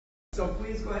So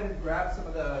please go ahead and grab some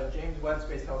of the James Webb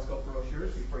Space Telescope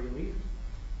brochures before you leave,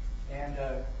 and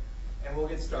we'll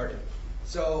get started.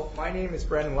 So my name is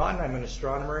Brandon Lawton. I'm an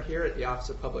astronomer here at the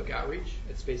Office of Public Outreach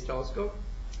at Space Telescope,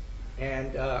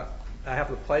 and I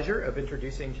have the pleasure of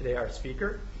introducing today our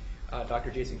speaker, Dr.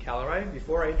 Jason Kalirai.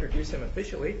 Before I introduce him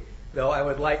officially, though, I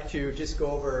would like to just go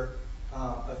over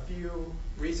a few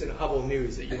recent Hubble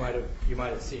news that you might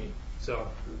have seen. So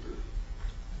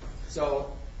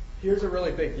here's a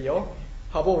really big deal.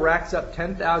 Hubble racks up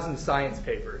 10,000 science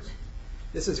papers.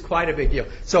 This is quite a big deal.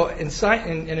 So in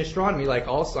astronomy, like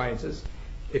all sciences,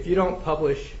 if you don't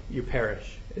publish, you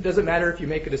perish. It doesn't matter if you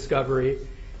make a discovery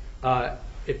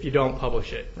if you don't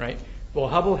publish it, right? Well,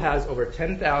 Hubble has over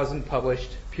 10,000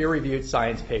 published peer-reviewed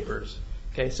science papers.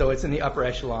 Okay, so it's in the upper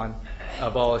echelon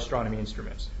of all astronomy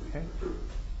instruments. Okay?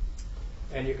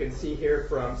 And you can see here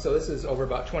so this is over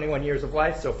about 21 years of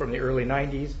life, so from the early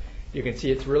 90s, you can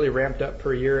see it's really ramped up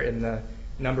per year in the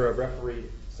number of refereed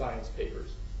science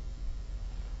papers.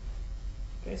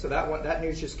 Okay, so that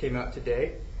news just came out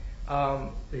today.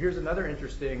 Here's another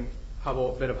interesting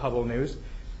bit of Hubble news.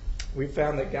 We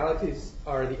found that galaxies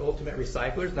are the ultimate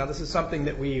recyclers. Now, this is something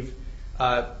that we've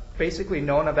basically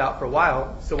known about for a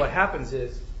while. So what happens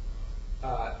is,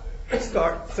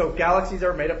 so galaxies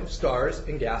are made up of stars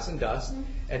and gas and dust,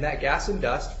 and that gas and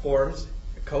dust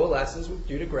coalesces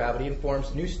due to gravity and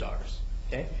forms new stars.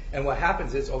 Okay? And what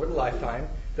happens is, over the lifetime,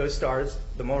 those stars,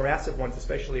 the more massive ones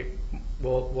especially,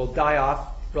 will die off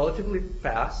relatively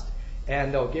fast,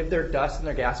 and they'll give their dust and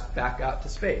their gas back out to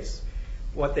space.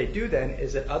 What they do then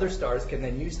is that other stars can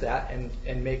then use that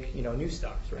and make new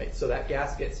stars, right? So that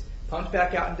gas gets pumped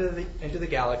back out into the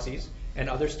galaxies, and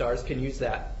other stars can use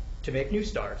that to make new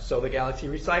stars. So the galaxy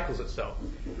recycles itself.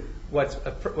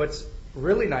 What's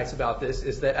really nice about this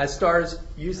is that as stars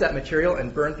use that material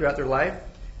and burn throughout their life,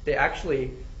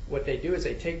 what they do is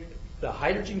they take the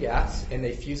hydrogen gas and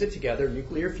they fuse it together,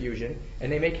 nuclear fusion,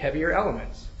 and they make heavier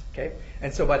elements. Okay?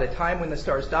 And so by the time when the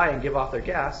stars die and give off their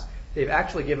gas, they've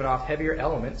actually given off heavier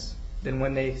elements than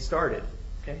when they started.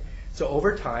 Okay? So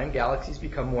over time, galaxies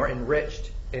become more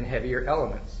enriched in heavier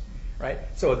elements. Right?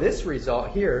 So this result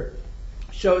here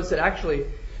shows that actually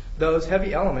those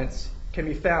heavy elements can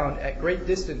be found at great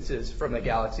distances from the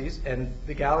galaxies, and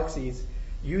the galaxies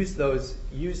use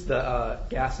the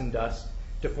gas and dust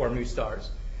to form new stars.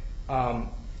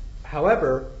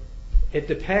 However, it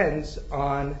depends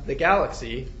on the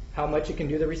galaxy how much it can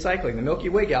do the recycling. The Milky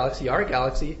Way galaxy, our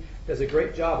galaxy, does a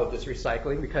great job of this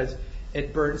recycling because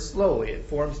it burns slowly. It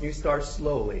forms new stars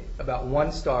slowly. About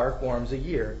one star forms a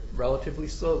year, relatively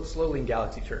slowly in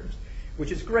galaxy terms,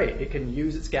 which is great. It can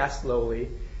use its gas slowly.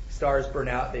 Stars burn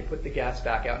out. They put the gas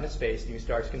back out into space. New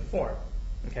stars can form.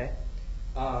 Okay.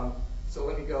 So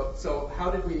let me go. So how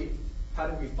did we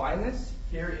find this?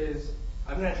 Here is.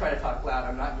 I'm going to try to talk loud.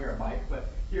 I'm not near a mic, but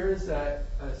here is a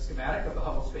schematic of the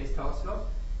Hubble Space Telescope,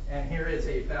 and here is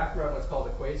a background, what's called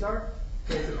a quasar.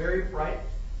 So it's a very bright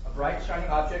shining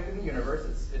object in the universe.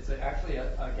 It's actually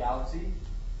a galaxy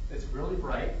that's really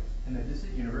bright in the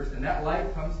distant universe, and that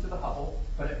light comes to the Hubble,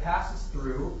 but it passes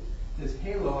through this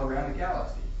halo around the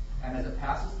galaxy. And as it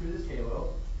passes through this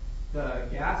halo, the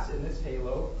gas in this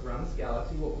halo around this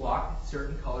galaxy will block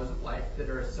certain colors of light that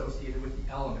are associated with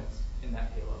the elements in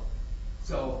that halo.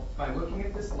 So by looking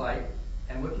at this light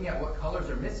and looking at what colors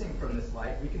are missing from this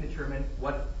light, we can determine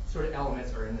what sort of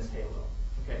elements are in this halo,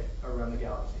 okay, around the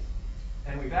galaxy.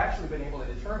 And we've actually been able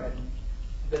to determine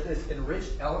that this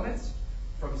enriched elements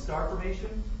from star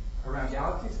formation around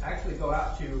galaxies actually go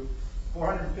out to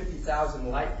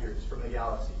 450,000 light years from the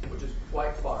galaxy, which is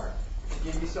quite far. To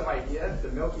give you some idea, the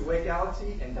Milky Way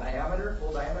galaxy in diameter,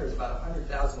 full diameter, is about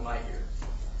 100,000 light years.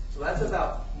 So that's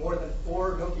about more than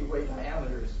 4 Milky Way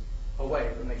diameters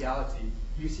away from the galaxy.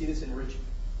 You see this enrichment,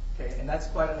 okay? And that's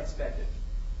quite unexpected.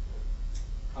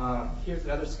 Here's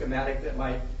another schematic that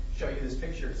might show you this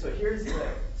picture. So here's the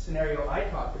scenario I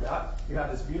talked about. You have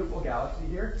this beautiful galaxy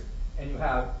here, and you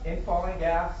have infalling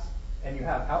gas, and you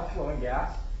have outflowing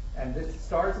gas. And the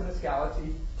stars in this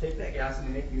galaxy take that gas and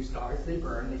they make new stars. They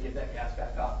burn, they give that gas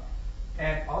back up.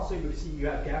 And also you see you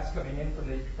have gas coming in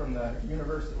from the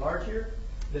universe at large here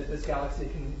that this galaxy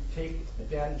can take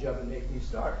advantage of and make new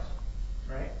stars,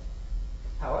 right?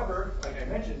 However, like I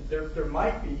mentioned, there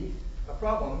might be a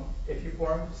problem if you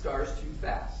form stars too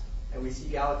fast. And we see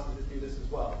galaxies that do this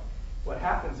as well. What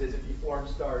happens is if you form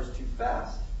stars too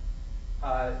fast,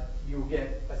 you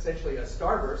get essentially a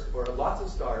starburst, or lots of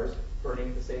stars burning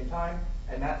at the same time,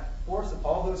 and that force of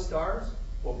all those stars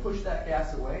will push that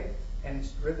gas away, and it's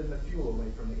driven the fuel away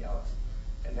from the galaxy.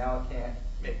 And now it can't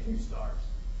make new stars.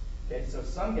 Okay, so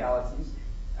some galaxies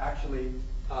actually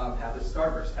have a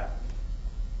starburst happen.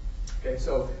 Okay,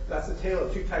 so that's the tale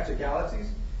of two types of galaxies.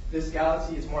 This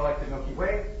galaxy is more like the Milky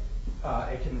Way.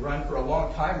 It can run for a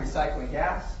long time recycling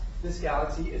gas. This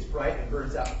galaxy is bright and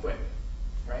burns out quick,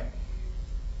 right?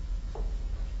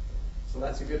 So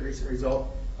that's a good recent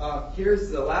result. Here's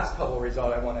the last Hubble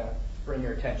result I want to bring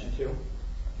your attention to,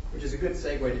 which is a good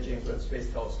segue to James Webb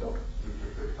Space Telescope.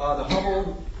 The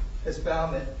Hubble has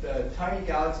found that the tiny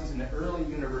galaxies in the early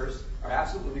universe are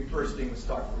absolutely bursting with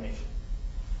star formation.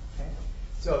 Okay?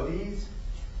 So these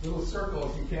little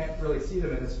circles, you can't really see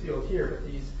them in this field here,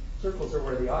 but these circles are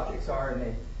where the objects are, and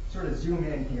they sort of zoom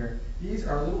in here. These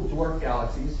are little dwarf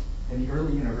galaxies in the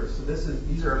early universe. So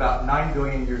these are about 9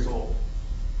 billion years old.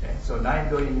 Okay? So 9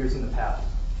 billion years in the past.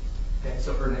 Okay?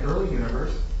 So for the early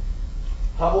universe,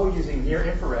 Hubble, using near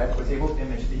infrared, was able to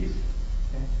image these.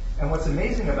 Okay? And what's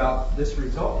amazing about this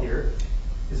result here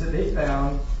is that they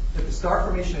found that the star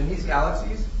formation in these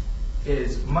galaxies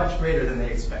is much greater than they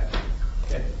expected.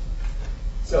 Okay?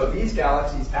 So these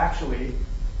galaxies actually,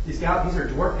 these are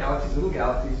dwarf galaxies, little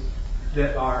galaxies,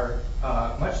 that are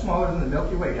much smaller than the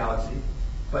Milky Way galaxy,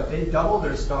 but they double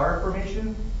their star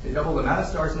formation. They double the amount of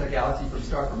stars in their galaxy from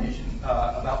star formation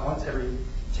about once every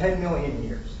 10 million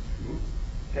years.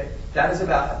 Okay? That is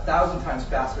about 1,000 times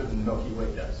faster than the Milky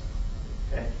Way does.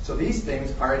 Okay? So these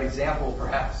things are an example,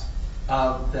 perhaps,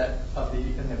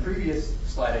 in the previous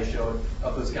slide I showed,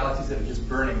 of those galaxies that are just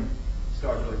burning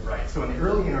stars really bright. So in the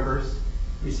early universe,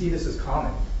 we see this as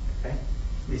common. Okay?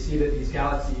 We see that these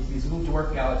galaxies, these little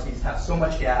dwarf galaxies, have so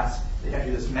much gas, they have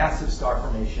this massive star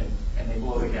formation, and they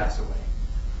blow the gas away.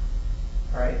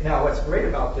 All right. Now, what's great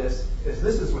about this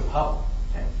is with Hubble.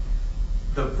 Okay?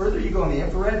 The further you go in the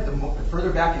infrared, the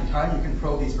further back in time you can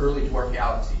probe these early dwarf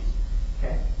galaxies.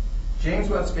 Okay? James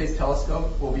Webb Space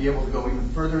Telescope will be able to go even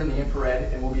further in the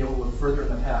infrared, and we'll be able to look further in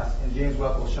the past, and James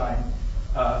Webb will shine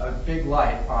a big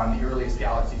light on the earliest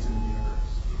galaxies in the universe.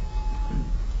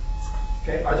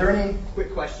 Okay, are there any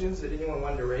quick questions that anyone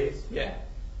wanted to raise? Yeah.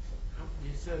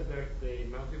 You said that the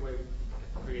Milky Way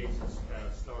creates a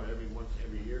star every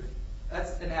year?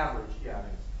 That's an average, yeah.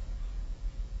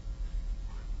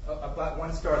 About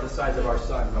one star the size of our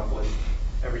sun, roughly,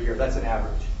 every year. That's an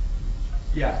average.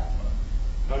 Yeah.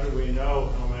 How do we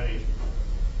know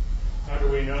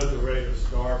the rate of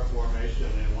star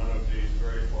formation in one of these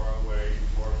very far away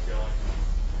dwarf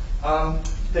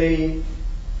galaxies?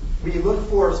 We look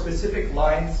for specific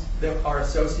lines that are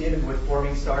associated with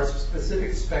forming stars,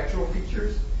 specific spectral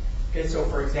features. Okay, so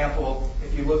for example,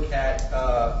 if you look at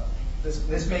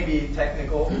this may be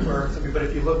technical for some people, but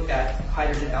if you look at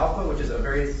hydrogen alpha, which is a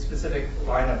very specific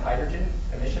line of hydrogen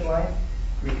emission line,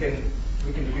 we can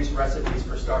deduce recipes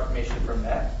for star formation from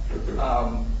that.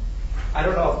 I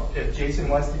don't know if Jason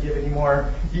wants to give any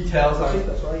more details on it.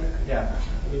 That's right. Yeah.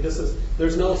 I mean,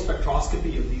 there's no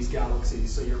spectroscopy of these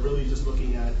galaxies, so you're really just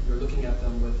looking at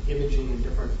them with imaging and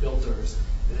different filters,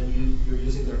 and then you're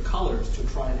using their colors to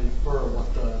try and infer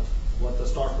what the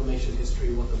star formation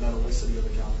history, what the metallicity of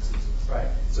the galaxies is. Right.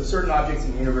 So certain objects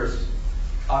in the universe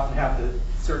often have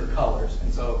certain colors,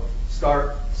 and so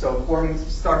star forming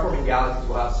galaxies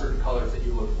will have certain colors that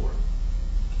you look for.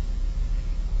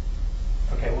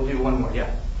 Okay, we'll do one more. Yeah.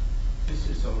 This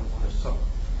is on a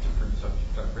different subject.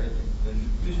 I read in the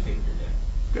newspaper today.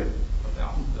 Good.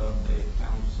 About they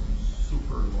found some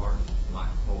super large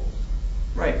black holes.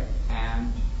 Right.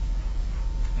 And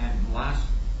last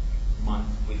month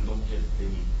we looked at the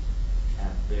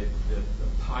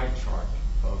pie chart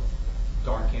of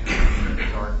dark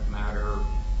energy, dark matter.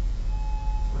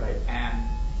 Right. And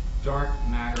dark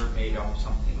matter made up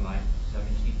something like 17%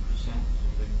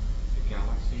 of the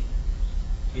galaxy.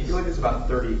 I feel like it's about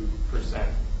 30%.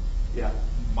 Yeah.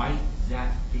 Might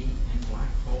that be in black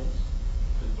holes?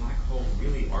 Because black holes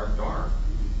really are dark.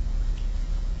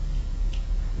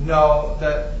 No,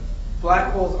 the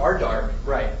black holes are dark,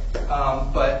 right?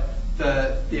 But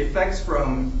the effects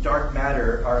from dark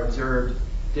matter are observed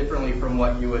differently from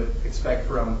what you would expect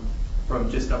from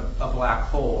just a black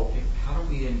hole. How do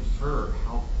we infer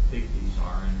how big these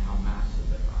are and how massive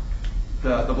they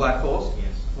are? The black holes? Yes.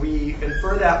 We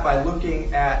infer that by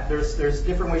looking at, there's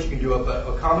different ways you can do it, but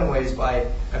a common way is by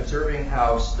observing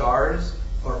how stars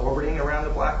are orbiting around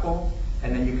the black hole,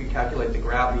 and then you can calculate the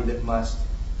gravity that must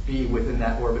be within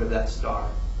that orbit of that star.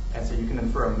 And so you can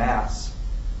infer a mass.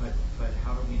 But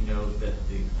how do we know that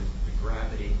the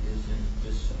gravity isn't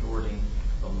distorting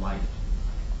the light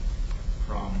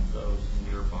from those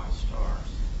nearby stars?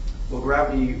 Well,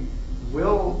 gravity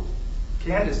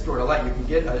can distort a light. You can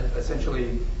get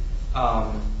essentially,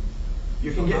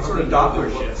 you can get sort of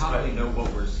Doppler shifts. How do we know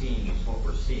what we're seeing is what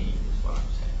we're seeing, is what I'm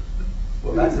saying.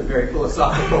 Well, that's a very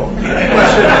philosophical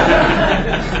question.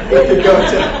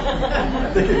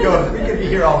 We could be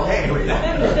here all day.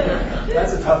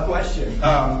 That's a tough question,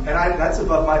 and that's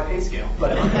above my pay scale.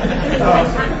 But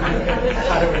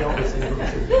how do we know this is?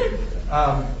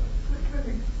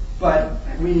 But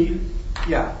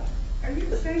yeah. Are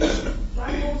you saying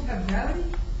black holes have gravity?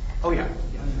 Oh yeah.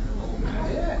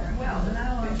 Well, then I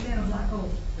don't understand a black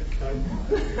hole.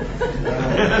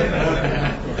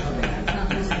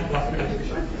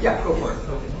 Yeah, go for it.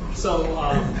 So,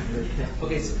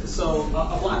 so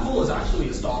a black hole is actually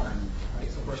a star. Right?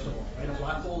 So first of all, right, a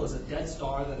black hole is a dead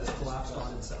star that has collapsed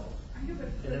on itself. And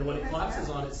then when it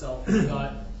collapses on itself, you've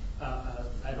got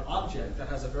an object that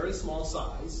has a very small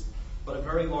size, but a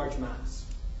very large mass.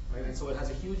 Right? And so it has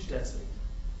a huge density.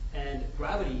 And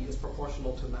gravity is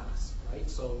proportional to mass. Right?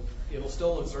 So it'll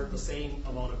still exert the same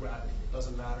amount of gravity. It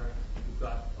doesn't matter if you've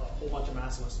got a whole bunch of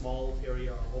mass in a small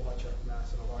area or a whole bunch of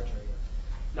mass in a large area.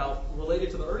 Now,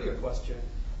 related to the earlier question,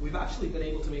 we've actually been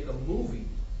able to make a movie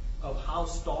of how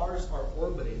stars are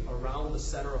orbiting around the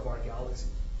center of our galaxy,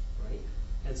 right?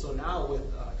 And so now with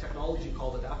technology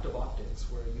called adaptive optics,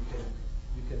 where you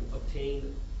can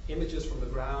obtain images from the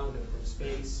ground and from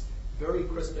space, very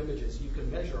crisp images, you can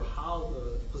measure how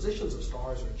the positions of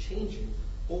stars are changing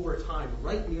over time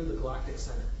right near the galactic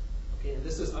center. Okay, and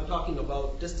I'm talking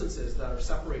about distances that are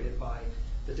separated by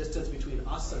the distance between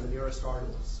us and the nearest star to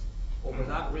us. Over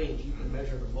that range, you can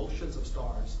measure the motions of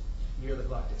stars near the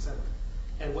galactic center.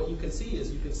 And what you can see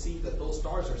is that those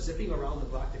stars are zipping around the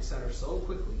galactic center so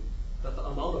quickly that the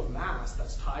amount of mass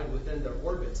that's tied within their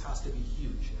orbits has to be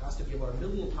huge. It has to be about 1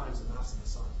 million times the mass of the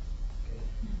sun. Okay?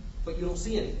 But you don't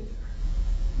see anything there.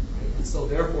 Right? And so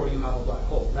therefore you have a black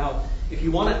hole. Now, if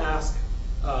you want to ask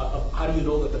how do you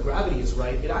know that the gravity is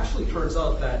right, it actually turns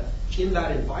out that in that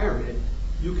environment,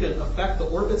 you can affect the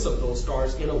orbits of those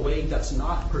stars in a way that's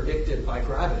not predicted by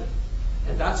gravity.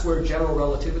 And that's where general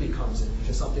relativity comes in, which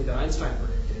is something that Einstein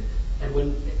predicted. And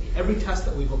when every test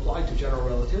that we've applied to general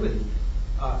relativity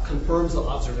confirms the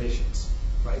observations,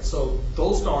 right? So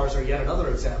those stars are yet another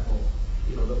example.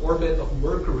 You know, the orbit of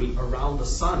Mercury around the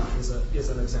sun is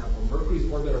an example. Mercury's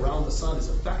orbit around the sun is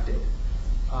affected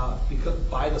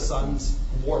by the sun's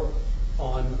warp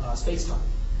on space-time.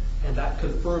 And that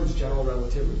confirms general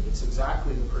relativity. It's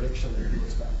exactly the prediction that you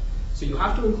expect. So you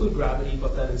have to include gravity,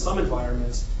 but then in some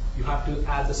environments, you have to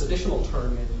add this additional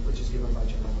term in, which is given by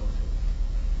general relativity.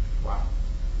 Wow.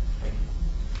 Thank you.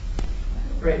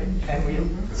 Great. And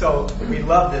we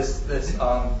love this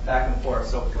back and forth.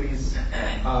 So please,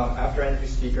 after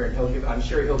Andrew's speaker, and I'm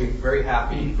sure he'll be very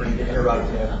happy for you to interrupt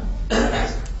him and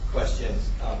ask questions,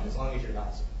 as long as you're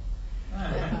nice.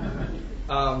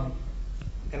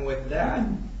 And with that,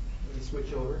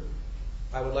 switch over.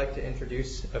 I would like to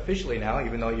introduce officially now,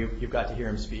 even though you've got to hear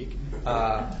him speak,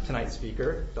 tonight's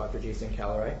speaker, Dr. Jason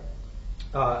Kalirai.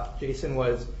 Jason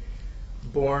was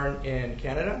born in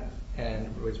Canada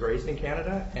and was raised in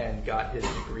Canada and got his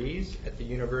degrees at the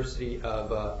University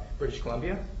of British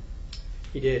Columbia.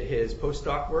 He did his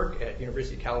postdoc work at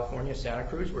University of California, Santa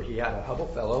Cruz, where he had a Hubble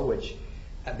Fellow, which,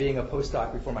 being a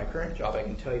postdoc before my current job, I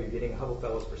can tell you getting a Hubble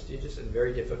Fellow is prestigious and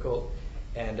very difficult,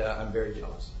 and I'm very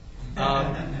jealous.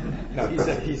 No,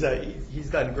 he's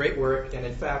done great work, and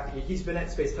in fact, he's been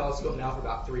at Space Telescope now for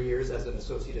about 3 years as an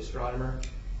associate astronomer,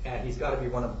 and he's got to be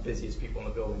one of the busiest people in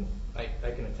the building. I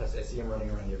can attest. I see him running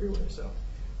around everywhere. So,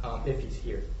 if he's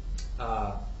here,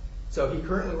 so he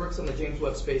currently works on the James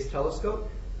Webb Space Telescope,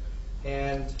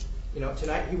 and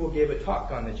tonight he will give a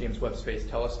talk on the James Webb Space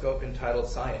Telescope entitled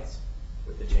 "Science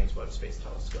with the James Webb Space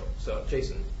Telescope." So,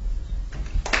 Jason.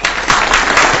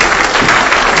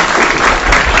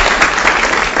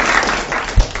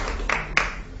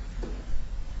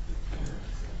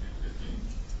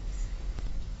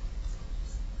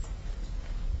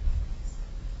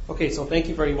 Okay, so thank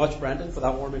you very much, Brandon, for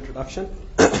that warm introduction.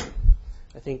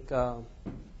 I think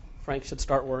Frank should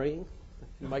start worrying.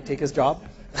 He might take his job.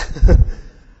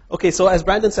 Okay, so as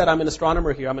Brandon said, I'm an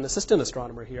astronomer here. I'm an assistant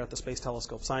astronomer here at the Space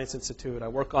Telescope Science Institute. I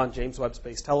work on James Webb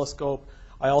Space Telescope.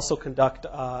 I also conduct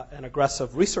an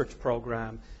aggressive research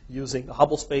program using the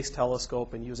Hubble Space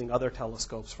Telescope and using other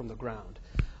telescopes from the ground.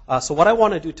 So what I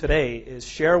want to do today is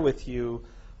share with you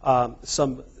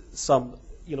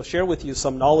share with you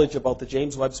some knowledge about the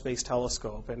James Webb Space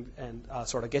Telescope and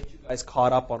sort of get you guys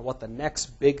caught up on what the next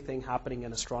big thing happening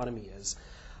in astronomy is.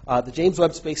 The James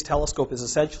Webb Space Telescope is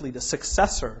essentially the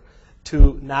successor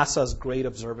to NASA's great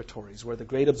observatories, where the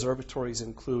great observatories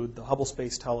include the Hubble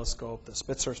Space Telescope, the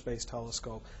Spitzer Space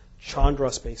Telescope,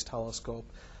 Chandra Space Telescope,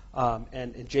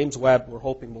 and James Webb, we're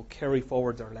hoping, will carry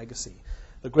forward their legacy.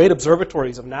 The great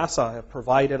observatories of NASA have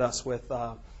provided us with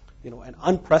an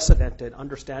unprecedented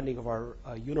understanding of our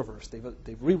universe.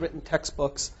 They've rewritten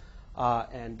textbooks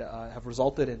and have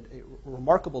resulted in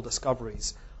remarkable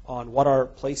discoveries on what are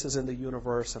places in the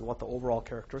universe and what the overall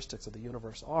characteristics of the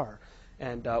universe are.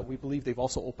 And we believe they've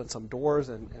also opened some doors,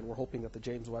 and we're hoping that the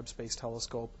James Webb Space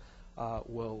Telescope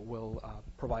will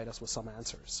provide us with some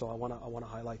answers. So I want to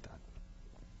highlight that.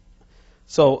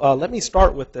 So let me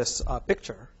start with this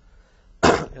picture.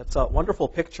 It's a wonderful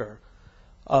picture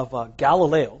of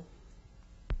Galileo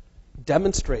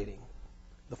demonstrating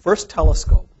the first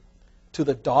telescope to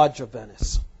the Dodge of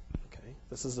Venice. Okay,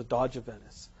 this is the Dodge of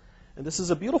Venice. And this is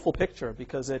a beautiful picture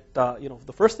because it,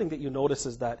 the first thing that you notice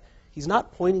is that he's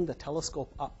not pointing the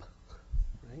telescope up,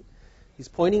 right? He's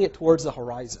pointing it towards the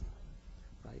horizon,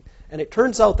 right? And it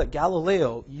turns out that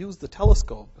Galileo used the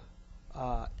telescope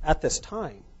at this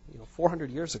time,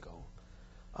 400 years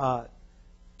ago,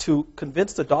 to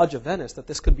convince the Dodge of Venice that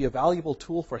this could be a valuable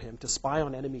tool for him to spy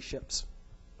on enemy ships.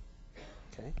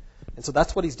 Okay? And so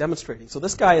that's what he's demonstrating. So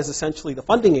this guy is essentially the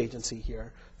funding agency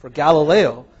here for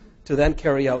Galileo to then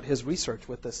carry out his research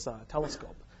with this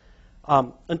telescope.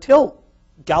 Until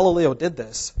Galileo did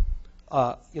this,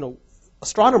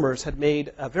 astronomers had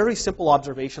made a very simple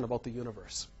observation about the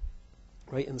universe.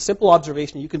 Right? And the simple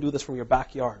observation, you can do this from your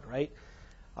backyard, right?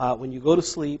 When you go to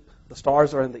sleep, the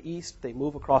stars are in the east, they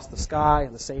move across the sky,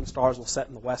 and the same stars will set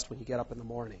in the west when you get up in the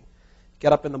morning. You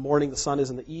get up in the morning, the sun is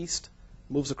in the east,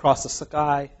 moves across the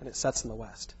sky, and it sets in the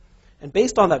west. And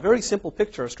based on that very simple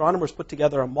picture, astronomers put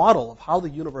together a model of how the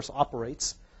universe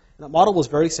operates. And that model was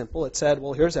very simple. It said,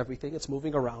 well, here's everything. It's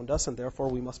moving around us, and therefore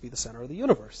we must be the center of the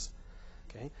universe.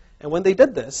 Okay? And when they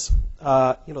did this,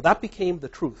 that became the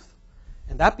truth.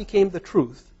 And that became the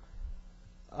truth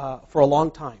for a long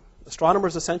time.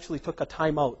 Astronomers essentially took a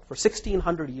time out for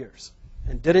 1,600 years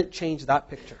and didn't change that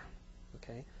picture.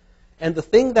 Okay? And the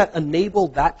thing that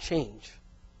enabled that change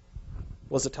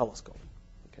was a telescope.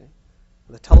 Okay?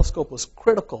 The telescope was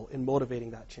critical in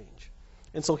motivating that change.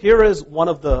 And so here is one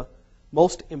of the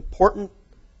most important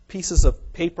pieces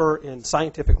of paper in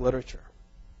scientific literature.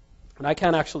 And I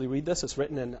can't actually read this. It's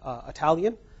written in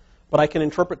Italian, but I can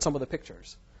interpret some of the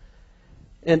pictures.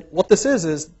 And what this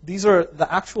is these are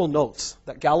the actual notes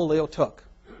that Galileo took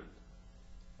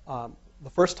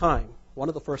the first time, one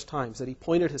of the first times that he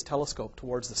pointed his telescope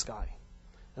towards the sky.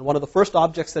 And one of the first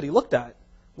objects that he looked at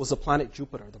was the planet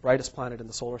Jupiter, the brightest planet in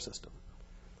the solar system.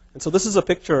 And so this is a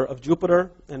picture of Jupiter,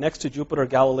 and next to Jupiter,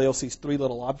 Galileo sees three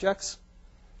little objects.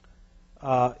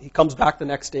 He comes back the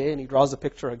next day and he draws the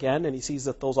picture again, and he sees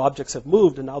that those objects have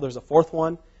moved, and now there's a fourth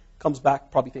one. Comes back,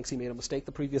 probably thinks he made a mistake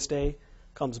the previous day,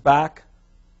 comes back,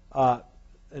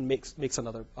 and makes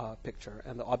another picture,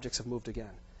 and the objects have moved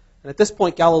again. And at this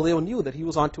point, Galileo knew that he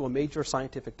was onto a major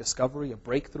scientific discovery, a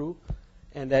breakthrough,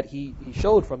 and that he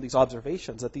showed from these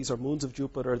observations that these are moons of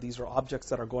Jupiter, these are objects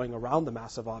that are going around the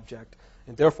massive object,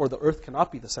 and therefore the Earth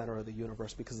cannot be the center of the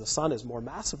universe because the sun is more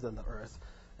massive than the Earth,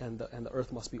 and the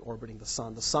Earth must be orbiting the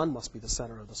sun. The sun must be the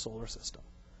center of the solar system.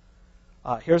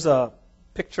 Here's a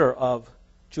picture of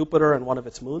Jupiter and one of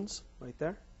its moons right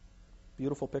there.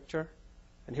 Beautiful picture.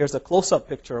 And here's a close-up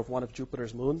picture of one of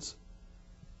Jupiter's moons.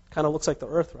 Kind of looks like the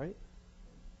Earth, right?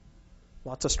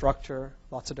 Lots of structure,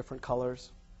 lots of different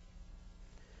colors.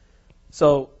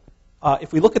 So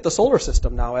if we look at the solar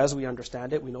system now as we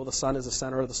understand it, we know the sun is the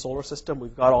center of the solar system.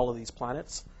 We've got all of these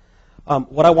planets.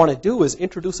 What I want to do is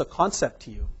introduce a concept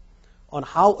to you on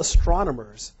how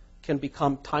astronomers can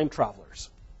become time travelers.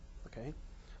 Okay?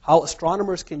 How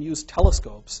astronomers can use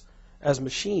telescopes as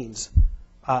machines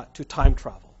to time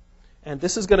travel. And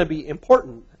this is going to be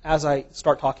important as I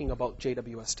start talking about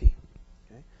JWST.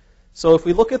 Okay? So if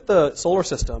we look at the solar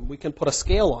system, we can put a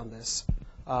scale on this.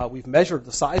 We've measured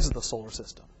the size of the solar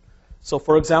system. So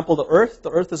for example, the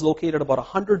Earth is located about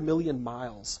 100 million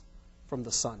miles from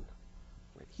the sun.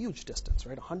 Right? Huge distance,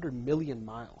 right? 100 million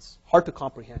miles. Hard to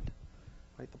comprehend.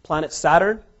 Right? The planet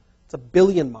Saturn, it's 1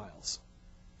 billion miles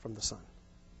from the sun.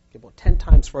 Okay, about 10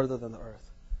 times further than the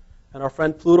Earth. And our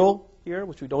friend Pluto here,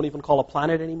 which we don't even call a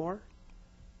planet anymore,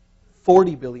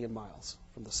 40 billion miles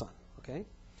from the sun. Okay?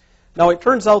 Now it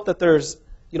turns out that there's,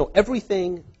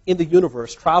 everything in the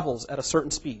universe travels at a certain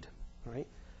speed. Right?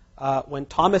 When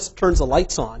Thomas turns the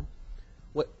lights on,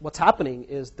 what's happening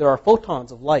is there are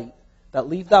photons of light that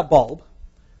leave that bulb.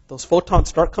 Those photons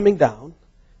start coming down,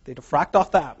 they diffract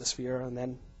off the atmosphere, and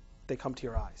then they come to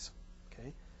your eyes.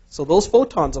 Okay? So those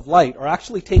photons of light are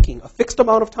actually taking a fixed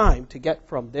amount of time to get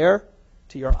from there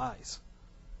to your eyes.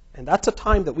 And that's a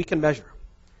time that we can measure.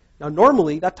 Now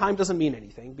normally that time doesn't mean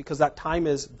anything because that time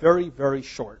is very, very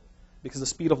short because the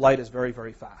speed of light is very,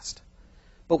 very fast.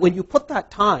 But when you put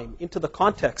that time into the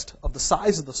context of the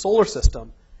size of the solar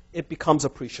system, it becomes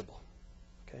appreciable.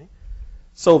 Okay?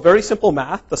 So very simple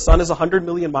math. The sun is 100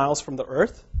 million miles from the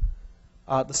Earth.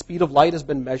 The speed of light has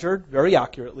been measured very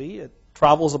accurately. It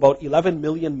travels about 11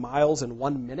 million miles in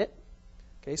 1 minute.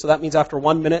 Okay, so that means after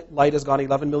 1 minute, light has gone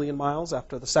 11 million miles.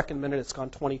 After the second minute, it's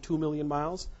gone 22 million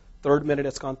miles. Third minute,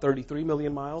 it's gone 33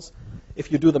 million miles.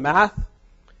 If you do the math,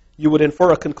 you would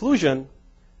infer a conclusion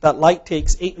that light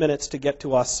takes 8 minutes to get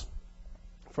to us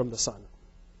from the sun.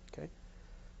 Okay,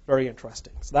 very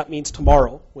interesting. So that means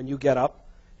tomorrow, when you get up,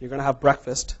 you're going to have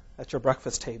breakfast at your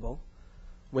breakfast table.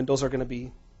 Windows are going to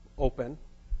be open.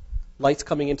 Light's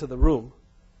coming into the room.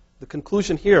 The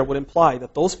conclusion here would imply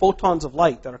that those photons of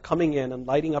light that are coming in and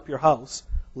lighting up your house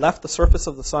left the surface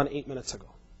of the sun 8 minutes ago.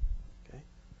 Okay?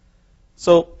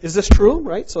 So is this true,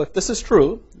 right? So if this is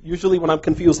true, usually when I'm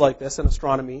confused like this in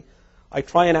astronomy, I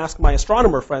try and ask my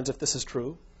astronomer friends if this is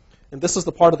true. And this is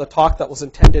the part of the talk that was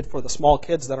intended for the small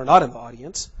kids that are not in the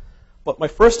audience. But my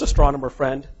first astronomer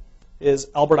friend is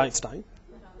Albert Einstein.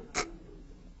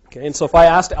 Okay, and so if I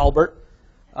asked Albert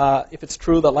if it's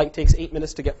true that light takes 8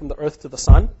 minutes to get from the Earth to the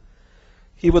sun,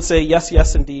 he would say, yes,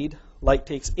 yes, indeed. Light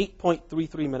takes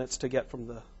 8.33 minutes to get from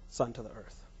the sun to the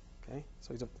Earth. Okay?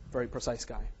 So he's a very precise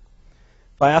guy.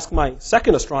 If I ask my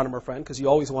second astronomer friend, because you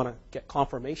always want to get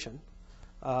confirmation,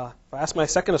 if I ask my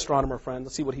second astronomer friend,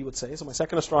 let's see what he would say. So my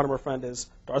second astronomer friend is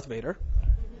Darth Vader.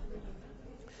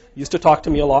 Used to talk to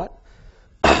me a lot.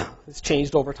 It's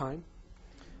changed over time.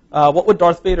 What would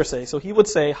Darth Vader say? So he would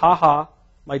say, ha ha,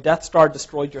 my Death Star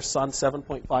destroyed your sun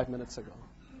 7.5 minutes ago.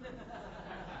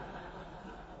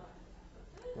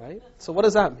 Right? So what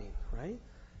does that mean, right?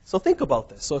 So think about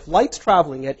this. So if light's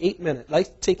traveling at 8 minutes,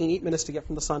 light's taking 8 minutes to get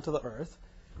from the sun to the Earth,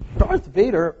 Darth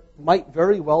Vader might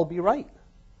very well be right.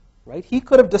 Right? He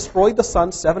could have destroyed the sun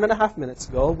 7.5 minutes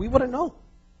ago. We wouldn't know.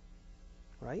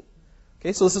 Right?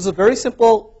 Okay, so this is a very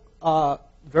simple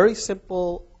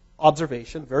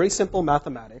observation, very simple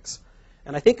mathematics,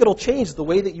 and I think it'll change the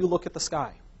way that you look at the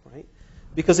sky. Right?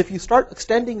 Because if you start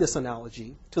extending this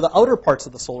analogy to the outer parts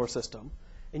of the solar system,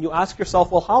 and you ask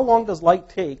yourself, well, how long does light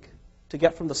take to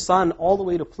get from the sun all the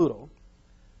way to Pluto?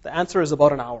 The answer is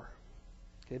about an hour.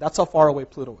 Okay, that's how far away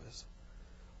Pluto is.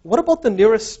 What about the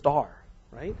nearest star?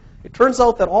 Right? It turns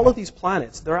out that all of these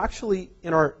planets, they're actually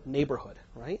in our neighborhood.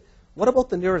 Right? What about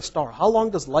the nearest star? How long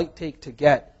does light take to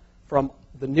get from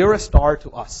the nearest star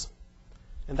to us?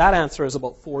 And that answer is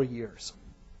about 4 years.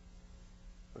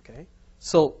 Okay?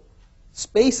 So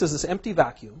space is this empty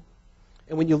vacuum.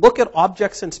 And when you look at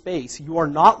objects in space, you are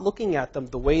not looking at them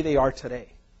the way they are today.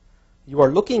 You are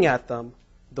looking at them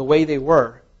the way they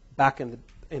were back in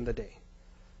the day.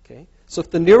 Okay? So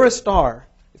if the nearest star,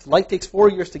 if light takes 4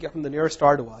 years to get from the nearest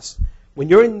star to us, when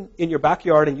you're in your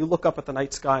backyard and you look up at the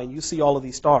night sky and you see all of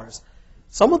these stars,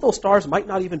 some of those stars might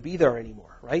not even be there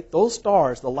anymore, right? Those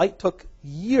stars, the light took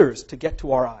years to get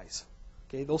to our eyes.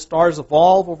 Okay? Those stars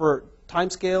evolve over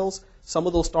timescales. Some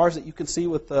of those stars that you can see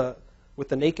with the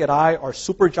naked eye are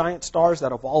supergiant stars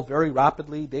that evolve very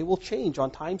rapidly. They will change on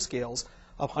timescales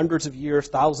of hundreds of years,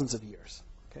 thousands of years.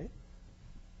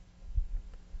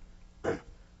 Okay?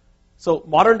 So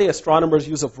modern-day astronomers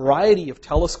use a variety of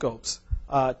telescopes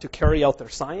to carry out their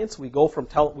science. We've gone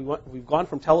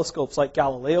from telescopes like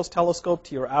Galileo's telescope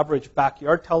to your average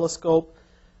backyard telescope,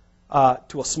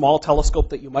 to a small telescope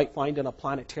that you might find in a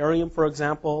planetarium, for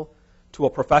example, to a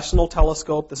professional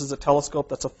telescope. This is a telescope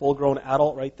that's a full-grown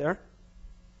adult right there.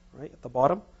 Right at the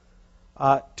bottom,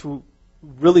 to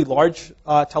really large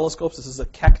telescopes. This is a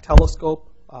Keck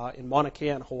telescope in Mauna Kea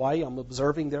in Hawaii. I'm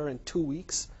observing there in 2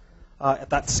 weeks at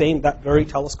that very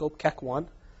telescope, Keck 1,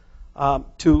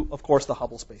 to, of course, the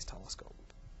Hubble Space Telescope.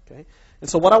 Okay? And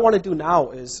so what I want to do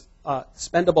now is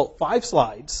spend about 5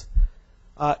 slides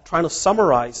trying to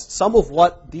summarize some of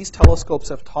what these telescopes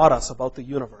have taught us about the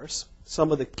universe,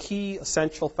 some of the key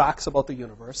essential facts about the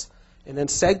universe, and then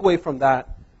segue from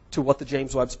that to what the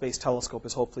James Webb Space Telescope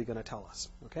is hopefully going to tell us.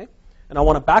 Okay? And I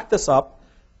want to back this up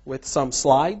with some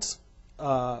slides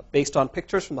based on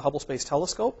pictures from the Hubble Space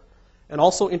Telescope, and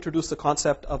also introduce the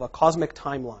concept of a cosmic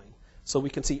timeline, so we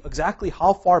can see exactly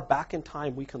how far back in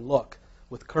time we can look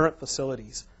with current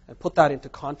facilities and put that into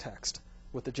context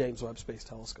with the James Webb Space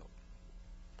Telescope.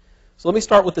 So let me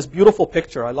start with this beautiful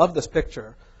picture. I love this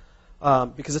picture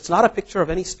because it's not a picture of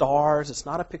any stars. It's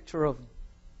not a picture of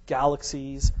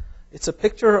galaxies. It's a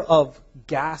picture of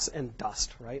gas and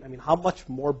dust, right? I mean, how much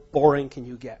more boring can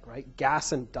you get, right?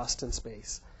 Gas and dust in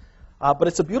space. But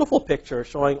it's a beautiful picture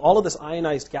showing all of this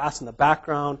ionized gas in the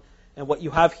background. And what you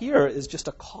have here is just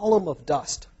a column of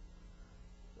dust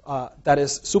that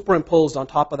is superimposed on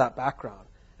top of that background.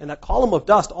 And that column of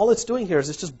dust, all it's doing here is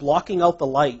it's just blocking out the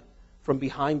light from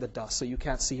behind the dust so you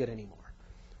can't see it anymore.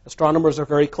 Astronomers are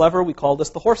very clever. We call this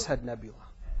the Horsehead Nebula,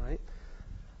 right?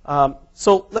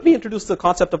 So let me introduce the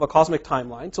concept of a cosmic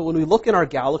timeline. So when we look in our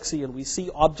galaxy and we see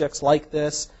objects like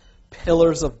this,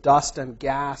 pillars of dust and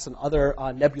gas and other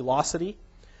nebulosity,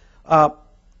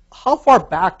 how far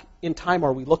back in time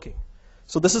are we looking?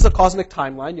 So this is a cosmic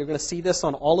timeline. You're going to see this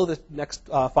on all of the next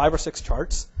 5 or 6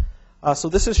 charts. So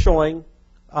this is showing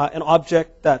an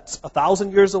object that's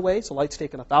 1,000 years away. So light's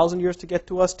taken 1,000 years to get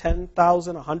to us,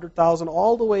 10,000, 100,000,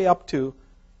 all the way up to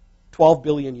 12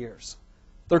 billion years,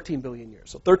 13 billion years.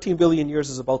 So 13 billion years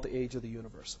is about the age of the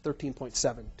universe,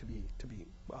 13.7 to be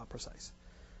precise.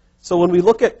 So when we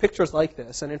look at pictures like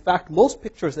this, and in fact most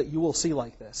pictures that you will see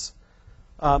like this,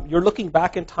 you're looking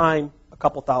back in time a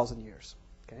couple thousand years.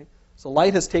 Okay? So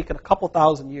light has taken a couple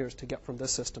thousand years to get from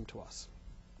this system to us.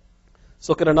 Let's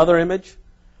look at another image.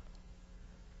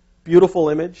 Beautiful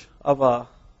image of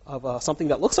something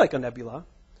that looks like a nebula,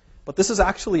 but this is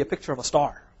actually a picture of a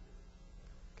star.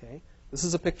 Okay? This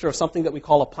is a picture of something that we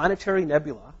call a planetary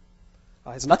nebula.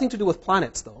 It has nothing to do with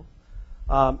planets, though.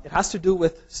 It has to do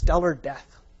with stellar death.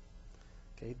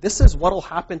 Okay? This is what will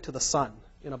happen to the sun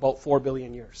in about 4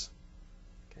 billion years.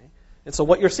 Okay? And so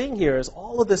what you're seeing here is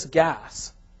all of this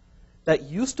gas that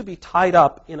used to be tied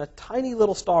up in a tiny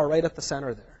little star right at the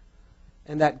center there.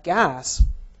 And that gas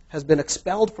has been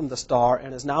expelled from the star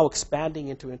and is now expanding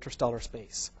into interstellar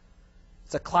space.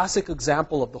 It's a classic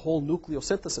example of the whole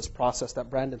nucleosynthesis process that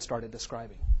Brandon started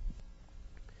describing.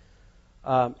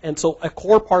 And so a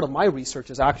core part of my research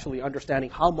is actually understanding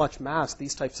how much mass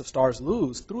these types of stars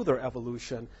lose through their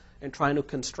evolution and trying to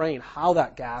constrain how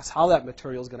that gas, how that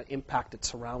material is going to impact its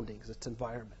surroundings, its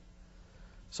environment.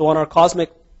 So on our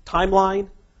cosmic timeline,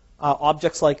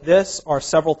 objects like this are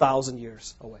several thousand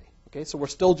years away. Okay, so we're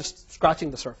still just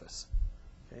scratching the surface.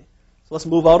 Okay, so let's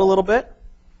move out a little bit.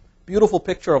 Beautiful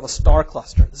picture of a star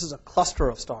cluster. This is a cluster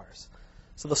of stars.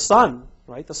 So the sun,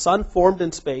 right? The sun formed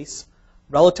in space,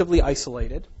 relatively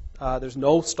isolated. There's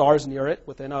no stars near it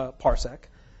within a parsec.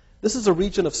 This is a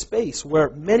region of space where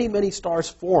many, many stars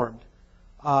formed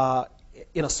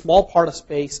in a small part of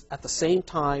space at the same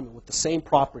time with the same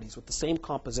properties, with the same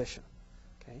composition.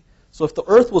 Okay? So if the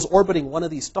Earth was orbiting one of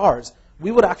these stars,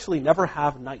 we would actually never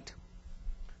have night.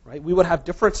 Right? We would have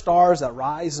different stars that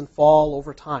rise and fall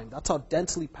over time. That's how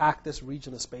densely packed this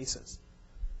region of space is.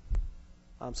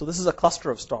 So this is a cluster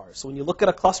of stars. So when you look at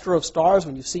a cluster of stars,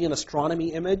 when you see an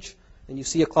astronomy image and you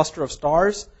see a cluster of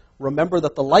stars, remember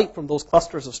that the light from those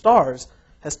clusters of stars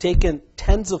has taken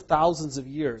tens of thousands of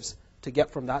years to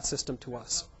get from that system to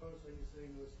us.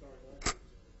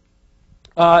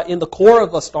 In the core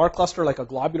of a star cluster, like a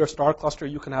globular star cluster,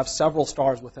 you can have several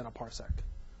stars within a parsec.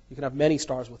 You can have many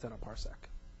stars within a parsec.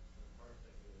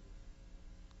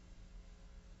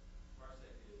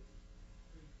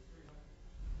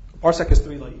 Parsec is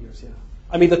 3 light years, yeah.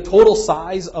 I mean, the total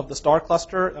size of the star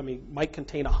cluster, might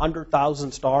contain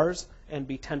 100,000 stars and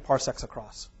be 10 parsecs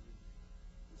across.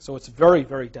 So it's very,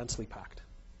 very densely packed.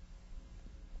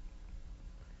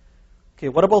 Okay,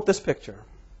 what about this picture?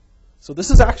 So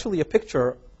this is actually a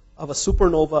picture of a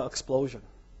supernova explosion.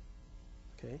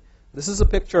 Okay, this is a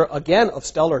picture, again, of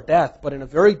stellar death, but in a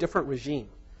very different regime.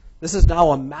 This is now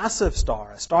a massive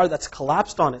star, a star that's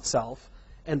collapsed on itself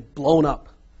and blown up.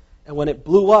 And when it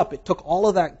blew up, it took all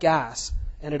of that gas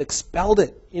and it expelled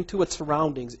it into its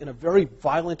surroundings in a very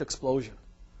violent explosion.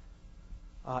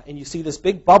 And you see this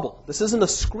big bubble. This isn't a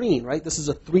screen, right? This is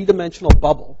a 3-dimensional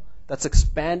bubble that's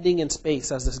expanding in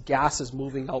space as this gas is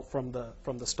moving out from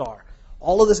the star.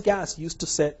 All of this gas used to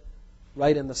sit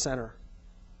right in the center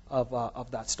of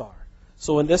that star.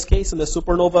 So in this case, in the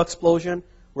supernova explosion,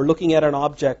 we're looking at an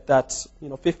object that's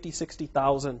 50,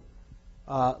 60,000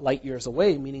 light years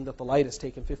away, meaning that the light has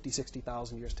taken 50,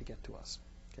 60,000 years to get to us.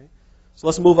 Okay? So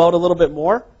let's move out a little bit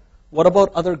more. What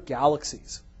about other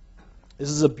galaxies? This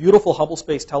is a beautiful Hubble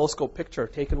Space Telescope picture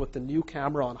taken with the new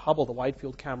camera on Hubble, the Wide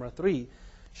Field Camera 3,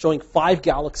 showing 5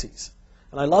 galaxies.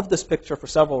 And I love this picture for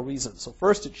several reasons. So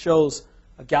first, it shows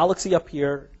a galaxy up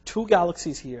here, 2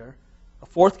 galaxies here, a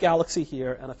 4th galaxy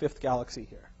here, and a 5th galaxy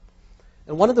here.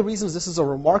 And one of the reasons this is a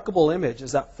remarkable image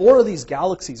is that 4 of these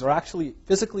galaxies are actually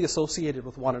physically associated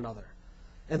with one another.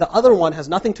 And the other one has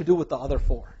nothing to do with the other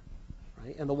 4.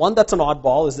 Right? And the one that's an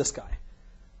oddball is this guy.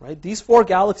 Right? These 4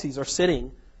 galaxies are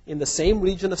sitting in the same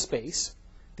region of space.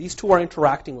 These 2 are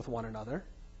interacting with one another.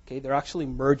 Okay? They're actually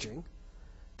merging.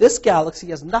 This galaxy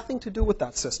has nothing to do with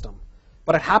that system,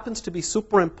 but it happens to be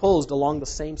superimposed along the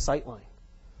same sight line.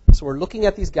 So we're looking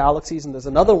at these galaxies, and there's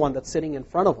another one that's sitting in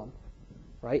front of them.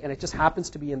 Right? And it just happens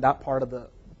to be in that part of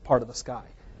the sky.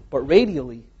 But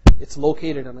radially, it's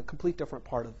located in a complete different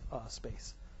part of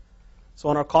space. So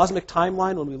on our cosmic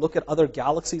timeline, when we look at other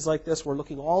galaxies like this, we're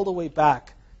looking all the way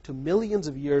back to millions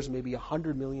of years, maybe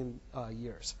 100 million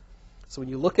years. So when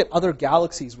you look at other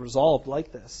galaxies resolved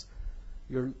like this,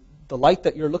 the light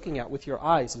that you're looking at with your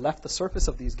eyes left the surface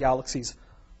of these galaxies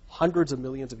hundreds of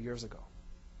millions of years ago.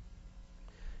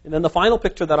 And then the final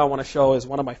picture that I want to show is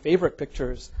one of my favorite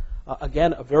pictures.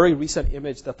 Again, a very recent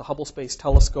image that the Hubble Space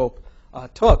Telescope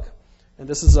took. And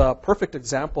this is a perfect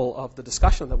example of the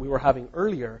discussion that we were having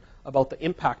earlier about the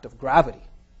impact of gravity.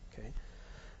 Okay?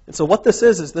 And so what this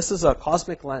is this is a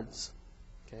cosmic lens.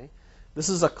 Okay? This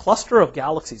is a cluster of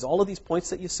galaxies. All of these points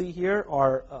that you see here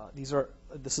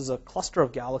this is a cluster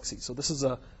of galaxies. So this is,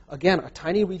 again, a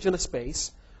tiny region of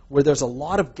space where there's a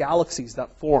lot of galaxies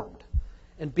that formed.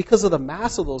 And because of the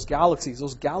mass of those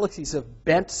galaxies have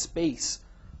bent space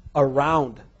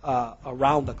around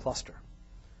the cluster.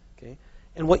 Okay?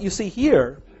 And what you see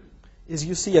here is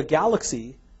you see a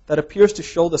galaxy that appears to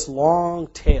show this long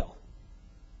tail.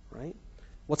 Right?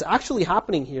 What's actually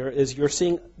happening here is you're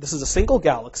seeing this is a single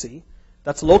galaxy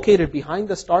that's located behind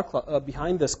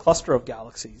this cluster of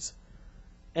galaxies.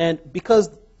 And because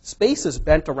space is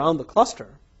bent around the cluster,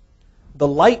 the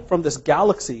light from this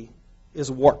galaxy is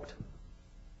warped.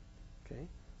 Okay?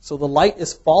 So the light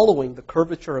is following the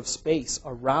curvature of space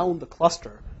around the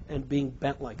cluster and being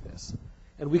bent like this.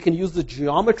 And we can use the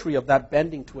geometry of that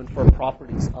bending to infer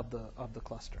properties of the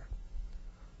cluster.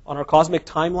 On our cosmic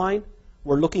timeline,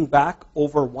 we're looking back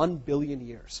over 1 billion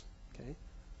years. Okay?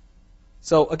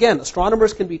 So again,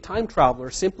 astronomers can be time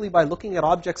travelers simply by looking at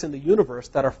objects in the universe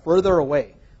that are further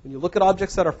away. When you look at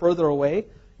objects that are further away,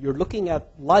 you're looking at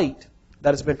light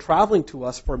that has been traveling to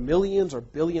us for millions or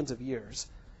billions of years.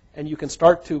 And you can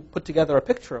start to put together a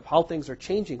picture of how things are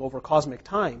changing over cosmic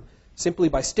time simply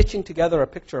by stitching together a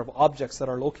picture of objects that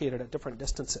are located at different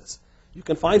distances. You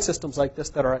can find systems like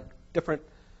this that are at different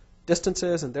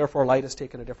distances, and therefore light has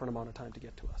taken a different amount of time to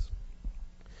get to us.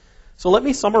 So let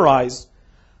me summarize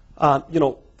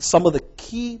some of the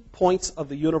key points of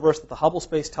the universe that the Hubble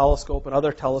Space Telescope and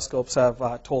other telescopes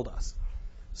have told us.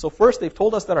 So first, they've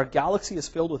told us that our galaxy is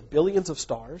filled with billions of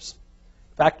stars.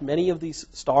 In fact, many of these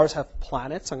stars have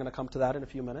planets. I'm going to come to that in a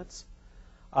few minutes.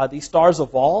 These stars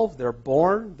evolve, they're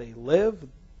born, they live,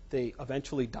 they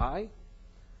eventually die.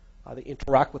 They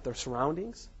interact with their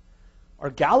surroundings. Our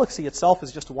galaxy itself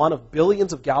is just one of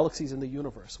billions of galaxies in the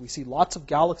universe. We see lots of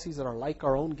galaxies that are like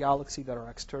our own galaxy that are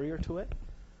exterior to it.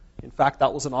 In fact,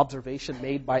 that was an observation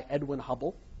made by Edwin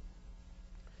Hubble.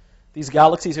 These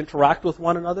galaxies interact with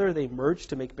one another. They merge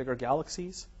to make bigger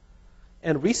galaxies.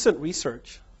 And recent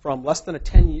research from less than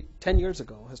 10 years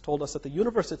ago has told us that the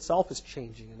universe itself is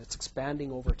changing and it's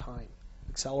expanding over time,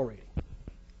 accelerating.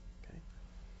 Okay?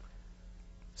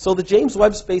 So the James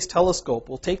Webb Space Telescope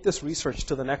will take this research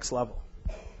to the next level.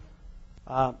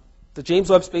 The James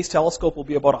Webb Space Telescope will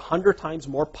be about 100 times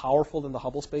more powerful than the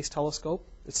Hubble Space Telescope.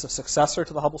 It's the successor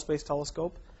to the Hubble Space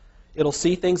Telescope. It'll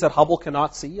see things that Hubble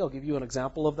cannot see. I'll give you an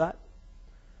example of that.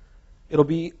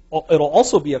 It'll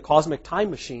also be a cosmic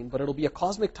time machine, but it'll be a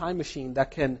cosmic time machine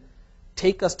that can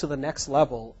take us to the next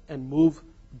level and move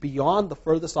beyond the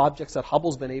furthest objects that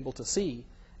Hubble's been able to see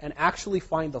and actually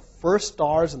find the first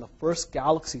stars and the first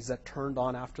galaxies that turned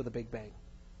on after the Big Bang.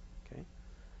 Okay?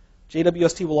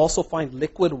 JWST will also find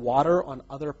liquid water on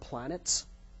other planets.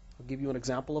 I'll give you an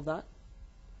example of that.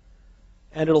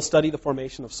 And it'll study the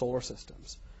formation of solar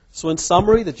systems. So in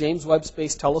summary, the James Webb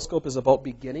Space Telescope is about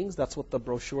beginnings. That's what the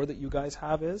brochure that you guys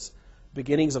have is.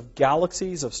 Beginnings of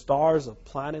galaxies, of stars, of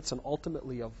planets, and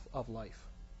ultimately of life.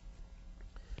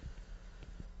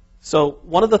 So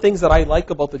one of the things that I like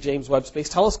about the James Webb Space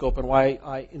Telescope and why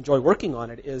I enjoy working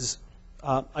on it is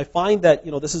I find that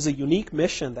this is a unique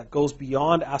mission that goes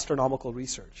beyond astronomical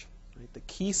research. Right? The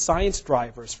key science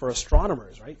drivers for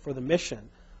astronomers, right, for the mission,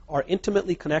 are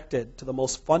intimately connected to the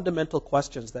most fundamental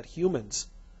questions that humans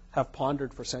have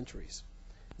pondered for centuries.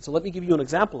 And so let me give you an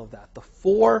example of that. The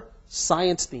 4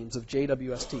 science themes of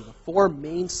JWST, the 4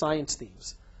 main science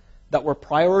themes that were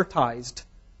prioritized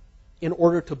in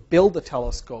order to build the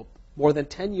telescope more than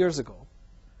 10 years ago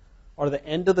are the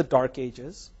end of the dark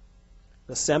ages,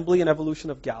 the assembly and evolution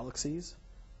of galaxies,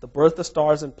 the birth of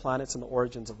stars and planets, and the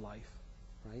origins of life.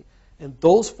 Right? And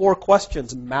those 4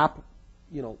 questions map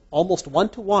almost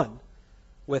one-to-one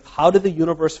with how did the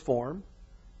universe form,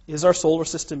 is our solar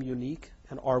system unique,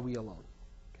 and are we alone?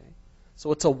 Okay?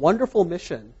 So it's a wonderful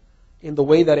mission in the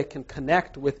way that it can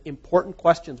connect with important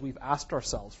questions we've asked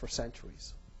ourselves for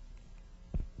centuries.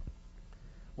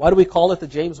 Why do we call it the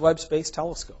James Webb Space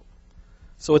Telescope?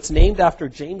 So it's named after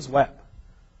James Webb.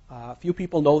 A few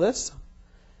people know this.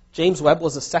 James Webb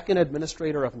was the second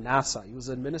administrator of NASA. He was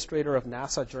administrator of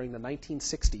NASA during the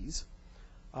 1960s.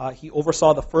 He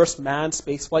oversaw the first manned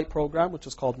spaceflight program, which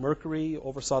is called Mercury. He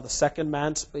oversaw the second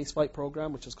manned spaceflight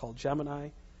program, which is called Gemini.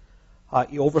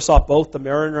 He oversaw both the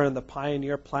Mariner and the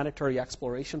Pioneer planetary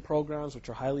exploration programs, which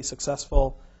are highly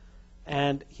successful.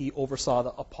 And he oversaw the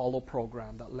Apollo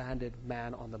program that landed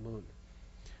man on the moon.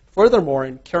 Furthermore,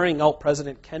 in carrying out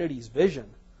President Kennedy's vision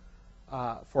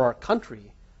for our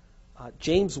country,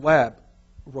 James Webb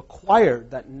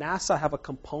required that NASA have a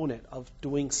component of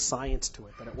doing science to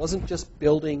it, that it wasn't just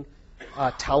building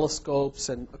telescopes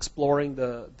and exploring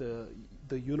the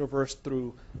universe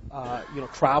through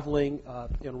traveling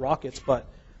in rockets, but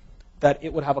that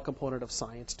it would have a component of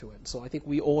science to it. And so I think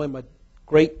we owe him a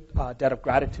great debt of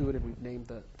gratitude, and we've named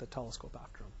the telescope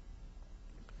after him.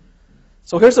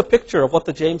 So here's a picture of what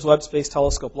the James Webb Space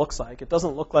Telescope looks like. It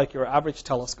doesn't look like your average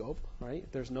telescope, right?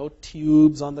 There's no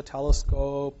tubes on the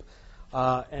telescope,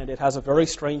 and it has a very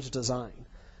strange design.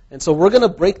 And so we're going to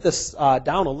break this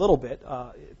down a little bit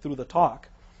through the talk.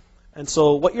 And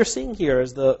so what you're seeing here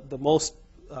is the most,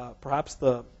 perhaps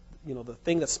the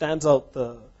thing that stands out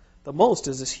the most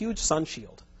is this huge sun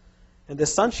shield. And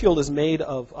this sun shield is made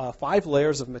of 5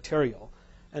 layers of material.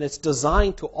 And it's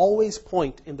designed to always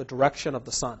point in the direction of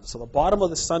the sun. So the bottom of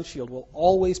the sun shield will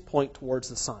always point towards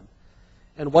the sun.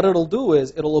 And what it'll do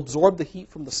is it'll absorb the heat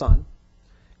from the sun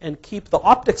and keep the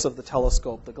optics of the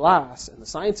telescope, the glass, and the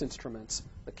science instruments,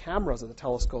 the cameras of the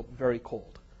telescope, very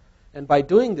cold. And by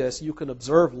doing this, you can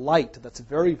observe light that's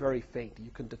very, very faint.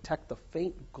 You can detect the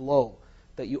faint glow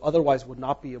that you otherwise would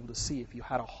not be able to see if you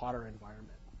had a hotter environment.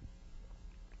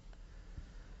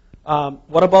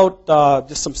 What about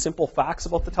just some simple facts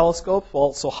about the telescope?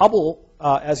 Well, so Hubble,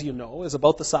 as you know, is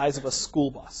about the size of a school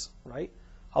bus, right?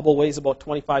 Hubble weighs about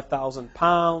 25,000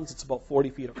 pounds. It's about 40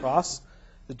 feet across.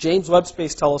 The James Webb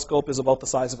Space Telescope is about the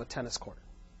size of a tennis court.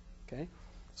 Okay,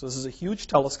 so this is a huge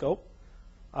telescope.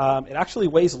 It actually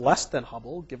weighs less than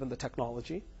Hubble, given the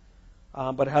technology,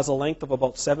 but it has a length of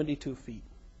about 72 feet.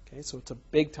 Okay, so it's a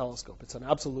big telescope. It's an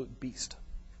absolute beast.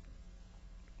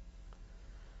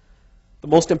 The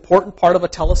most important part of a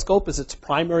telescope is its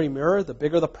primary mirror. The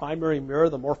bigger the primary mirror,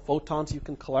 the more photons you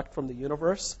can collect from the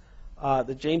universe.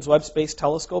 The James Webb Space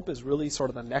Telescope is really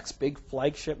sort of the next big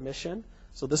flagship mission.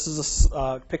 So this is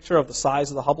a picture of the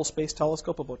size of the Hubble Space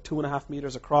Telescope, about 2.5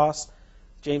 meters across.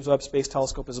 James Webb Space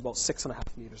Telescope is about 6.5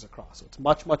 meters across. So it's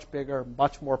much, much bigger,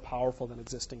 much more powerful than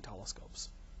existing telescopes.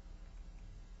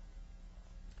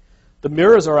 The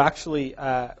mirrors are actually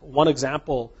one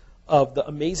example of the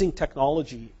amazing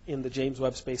technology in the James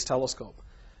Webb Space Telescope.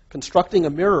 Constructing a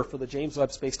mirror for the James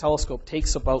Webb Space Telescope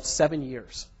takes about 7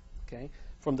 years. Okay,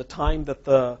 from the time that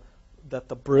the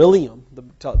beryllium,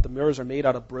 the mirrors are made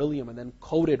out of beryllium and then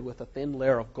coated with a thin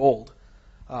layer of gold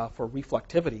for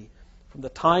reflectivity. From the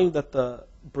time that the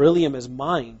beryllium is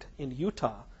mined in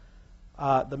Utah,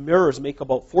 the mirrors make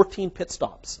about 14 pit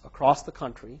stops across the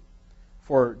country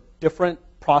for different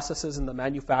processes in the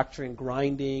manufacturing,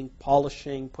 grinding,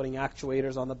 polishing, putting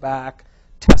actuators on the back,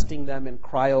 testing them in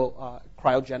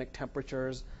cryogenic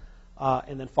temperatures,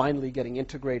 and then finally getting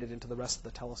integrated into the rest of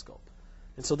the telescope.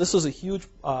 And so this was a huge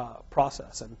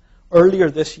process. And earlier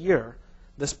this year,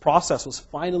 this process was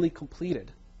finally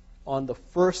completed on the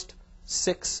first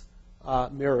 6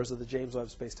 mirrors of the James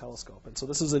Webb Space Telescope. And so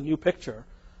this is a new picture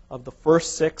of the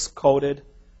first 6 coated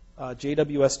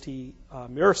JWST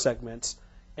mirror segments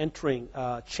entering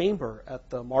a chamber at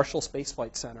the Marshall Space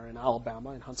Flight Center in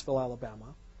Alabama, in Huntsville,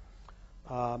 Alabama,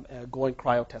 going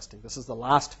cryotesting. This is the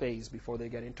last phase before they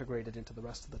get integrated into the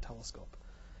rest of the telescope.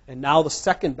 And now the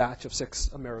second batch of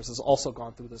 6 mirrors has also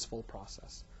gone through this full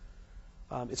process.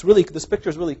 This picture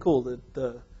is really cool.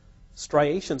 The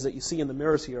striations that you see in the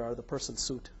mirrors here are the person's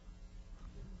suit.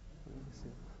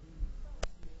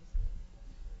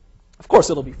 Of course,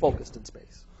 it'll be focused in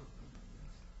space.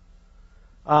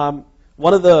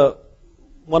 One of the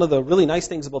really nice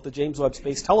things about the James Webb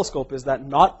Space Telescope is that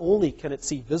not only can it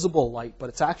see visible light, but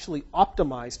it's actually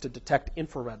optimized to detect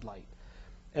infrared light.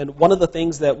 And one of the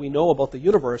things that we know about the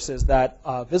universe is that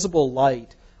visible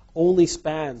light only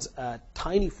spans a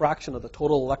tiny fraction of the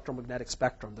total electromagnetic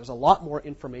spectrum. There's a lot more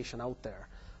information out there,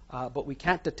 but we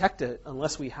can't detect it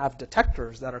unless we have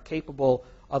detectors that are capable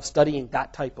of studying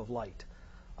that type of light.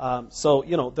 So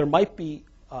there might be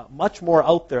much more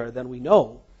out there than we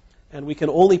know, and we can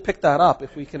only pick that up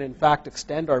if we can, in fact,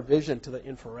 extend our vision to the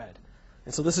infrared.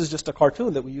 And so this is just a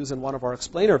cartoon that we use in one of our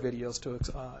explainer videos to,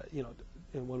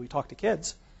 when we talk to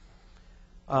kids.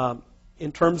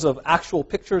 In terms of actual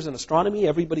pictures in astronomy,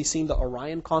 everybody's seen the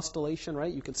Orion constellation,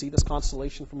 right? You can see this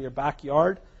constellation from your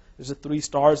backyard. There's the 3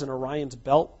 stars in Orion's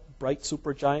belt, bright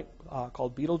supergiant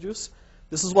called Betelgeuse.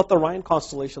 This is what the Orion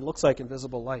constellation looks like in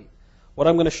visible light. What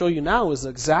I'm going to show you now is the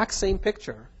exact same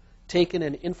picture taken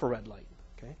in infrared light.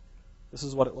 Okay? This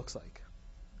is what it looks like.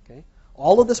 Okay?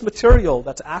 All of this material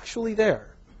that's actually there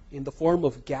in the form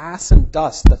of gas and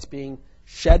dust that's being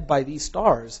shed by these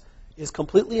stars is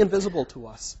completely invisible to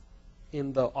us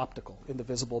in the optical, in the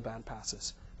visible band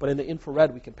passes. But in the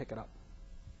infrared, we can pick it up.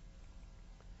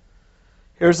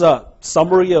 Here's a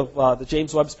summary of the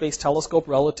James Webb Space Telescope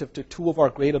relative to two of our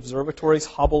great observatories,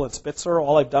 Hubble and Spitzer.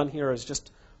 All I've done here is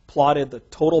just plotted the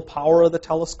total power of the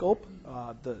telescope,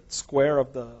 the square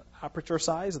of the aperture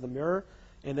size of the mirror,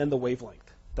 and then the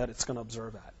wavelength that it's going to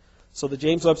observe at. So the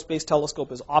James Webb Space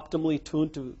Telescope is optimally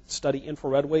tuned to study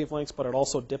infrared wavelengths, but it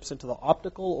also dips into the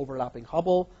optical, overlapping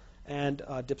Hubble, and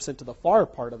dips into the far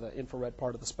part of the infrared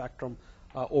part of the spectrum,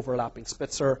 overlapping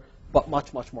Spitzer, but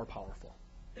much, much more powerful.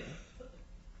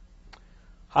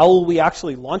 How will we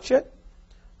actually launch it?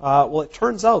 Well, it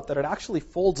turns out that it actually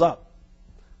folds up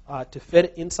to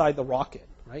fit inside the rocket.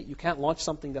 Right? You can't launch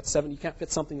something that's you can't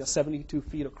fit something that's 72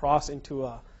 feet across into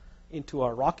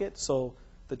a rocket. So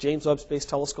the James Webb Space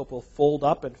Telescope will fold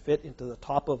up and fit into the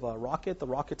top of a rocket. The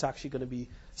rocket's actually going to be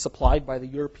supplied by the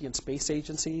European Space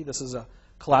Agency. This is a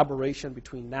collaboration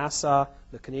between NASA,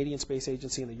 the Canadian Space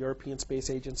Agency, and the European Space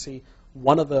Agency.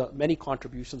 One of the many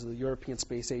contributions of the European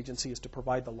Space Agency is to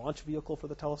provide the launch vehicle for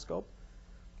the telescope.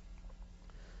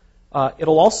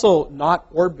 It'll also not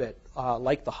orbit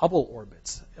like the Hubble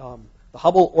orbits. The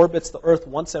Hubble orbits the Earth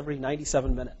once every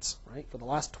 97 minutes. Right? For the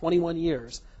last 21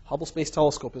 years, Hubble Space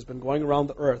Telescope has been going around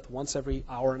the Earth once every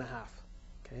hour and a half.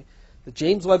 Okay? The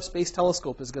James Webb Space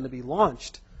Telescope is going to be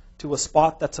launched to a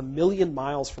spot that's 1 million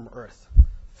miles from Earth,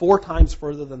 4 times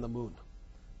further than the moon.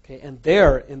 Okay? And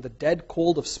there, in the dead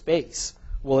cold of space,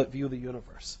 will it view the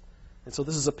universe. And so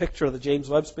this is a picture of the James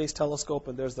Webb Space Telescope,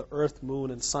 and there's the Earth,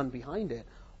 moon, and sun behind it,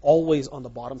 always on the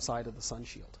bottom side of the sun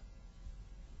shield.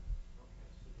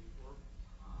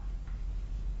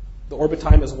 The orbit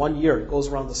time is 1 year. It goes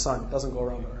around the sun. It doesn't go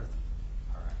around the Earth.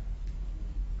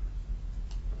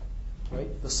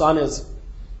 Right?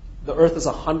 The Earth is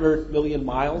 100 million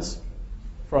miles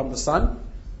from the sun.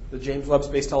 The James Webb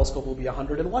Space Telescope will be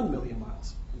 101 million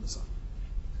miles from the sun.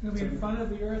 It's going to be in front of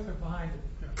the Earth or behind it?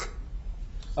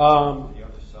 The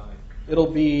other side.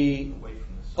 It'll be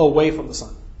away from the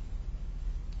sun.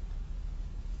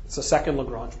 It's a second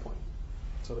Lagrange point.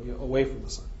 So it'll be away from the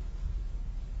sun.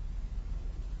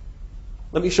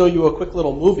 Let me show you a quick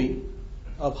little movie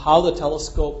of how the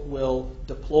telescope will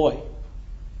deploy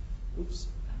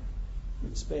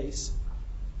in space.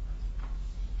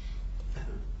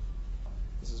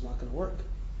 This is not going to work.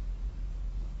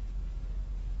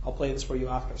 I'll play this for you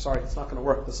after. Sorry, it's not going to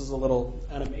work. This is a little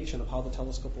animation of how the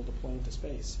telescope will deploy into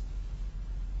space.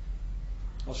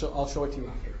 I'll show it to you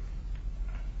after.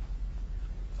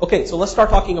 Okay, so let's start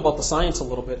talking about the science a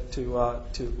little bit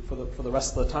for the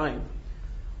rest of the time.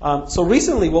 So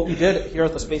recently, what we did here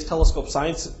at the Space Telescope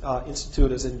Science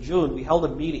Institute is in June, we held a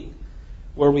meeting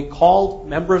where we called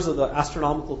members of the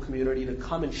astronomical community to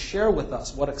come and share with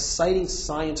us what exciting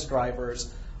science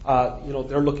drivers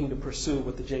they're looking to pursue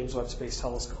with the James Webb Space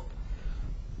Telescope.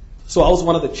 So I was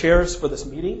one of the chairs for this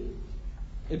meeting.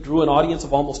 It drew an audience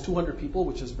of almost 200 people,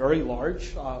 which is very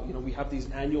large. We have these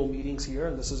annual meetings here,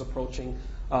 and this is approaching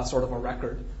sort of a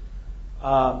record.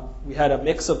 We had a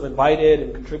mix of invited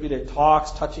and contributed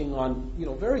talks touching on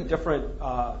very different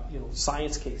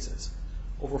science cases.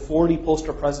 Over 40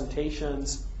 poster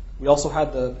presentations. We also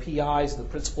had the PIs, the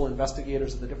principal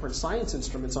investigators of the different science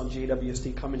instruments on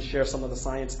JWST, come and share some of the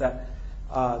science that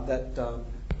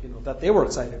they were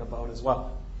excited about as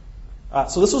well.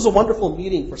 So this was a wonderful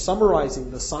meeting for summarizing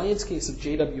the science case of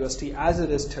JWST as it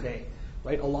is today.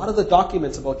 Right? A lot of the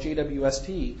documents about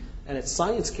JWST and its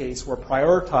science case were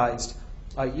prioritized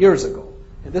years ago.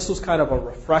 And this was kind of a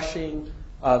refreshing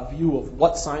view of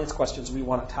what science questions we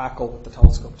want to tackle with the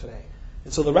telescope today.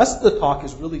 And so the rest of the talk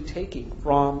is really taking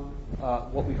from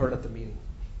what we heard at the meeting.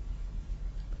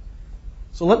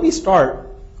 So let me start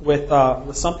with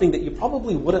something that you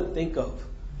probably wouldn't think of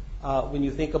when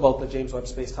you think about the James Webb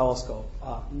Space Telescope.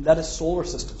 That is solar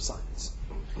system science.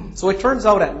 So it turns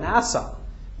out at NASA,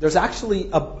 there's actually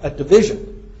a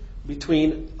division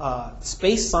between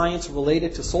space science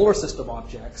related to solar system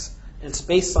objects and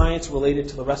space science related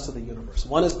to the rest of the universe.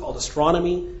 One is called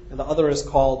astronomy, and the other is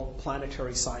called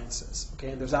planetary sciences.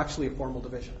 Okay, and there's actually a formal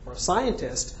division. For a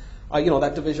scientist,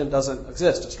 that division doesn't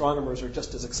exist. Astronomers are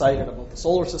just as excited about the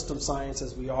solar system science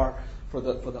as we are for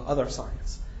the other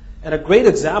science. And a great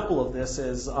example of this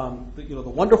is the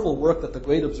wonderful work that the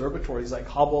great observatories like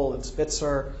Hubble and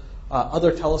Spitzer,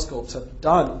 other telescopes have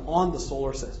done on the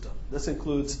solar system. This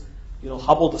includes,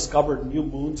 Hubble discovered new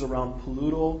moons around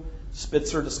Pluto.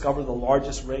 Spitzer discovered the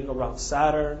largest ring around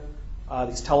Saturn.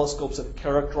 These telescopes have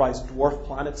characterized dwarf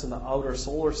planets in the outer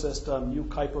solar system, new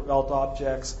Kuiper belt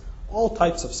objects, all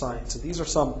types of science. And these are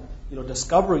some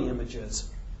discovery images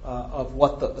of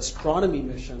what the astronomy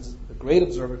missions, the great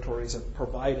observatories, have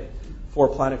provided for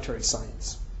planetary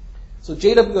science. So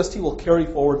JWST will carry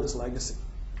forward this legacy.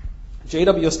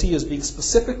 JWST is being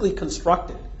specifically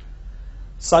constructed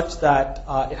such that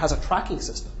it has a tracking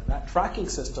system. And that tracking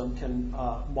system can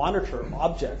monitor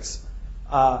objects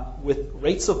with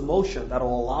rates of motion that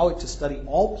will allow it to study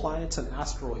all planets and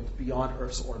asteroids beyond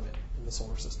Earth's orbit in the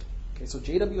solar system. Okay, so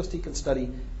JWST can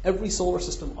study every solar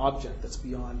system object that's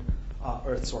beyond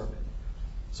Earth's orbit.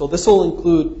 So this will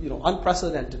include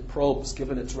unprecedented probes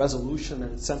given its resolution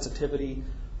and its sensitivity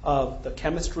of the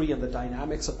chemistry and the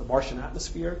dynamics of the Martian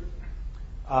atmosphere,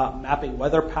 mapping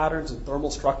weather patterns and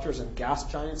thermal structures in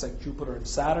gas giants like Jupiter and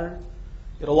Saturn.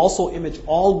 It'll also image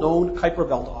all known Kuiper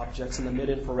belt objects in the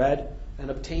mid-infrared and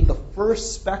obtain the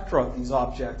first spectra of these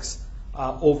objects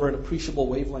over an appreciable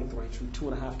wavelength range from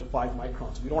 2.5 to 5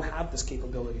 microns. We don't have this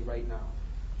capability right now.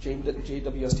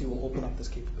 JWST will open up this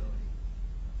capability.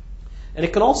 And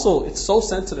it can also, it's so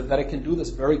sensitive that it can do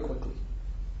this very quickly.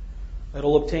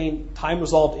 It'll obtain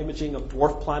time-resolved imaging of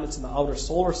dwarf planets in the outer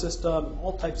solar system and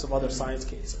all types of other science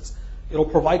cases. It'll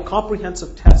provide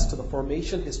comprehensive tests to the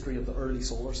formation history of the early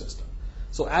solar system.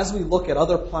 So as we look at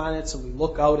other planets and we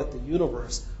look out at the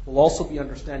universe, we'll also be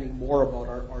understanding more about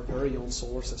our very own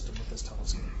solar system with this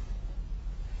telescope.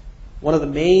 One of the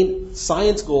main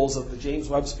science goals of the James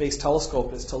Webb Space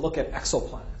Telescope is to look at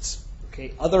exoplanets,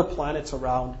 okay, other planets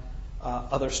around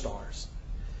other stars.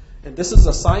 And this is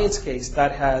a science case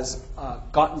that has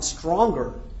gotten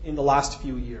stronger in the last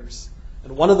few years.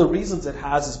 And one of the reasons it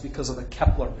has is because of the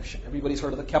Kepler mission. Everybody's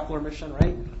heard of the Kepler mission,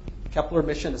 right? The Kepler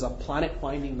mission is a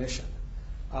planet-finding mission,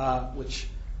 which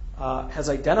has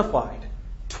identified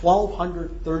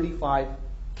 1,235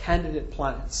 candidate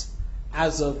planets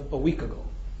as of a week ago.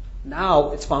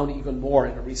 Now it's found even more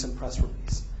in a recent press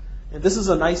release. And this is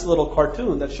a nice little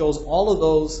cartoon that shows all of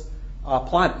those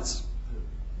planets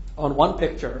on one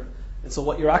picture. And so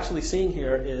what you're actually seeing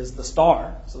here is the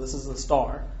star. So this is the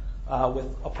star with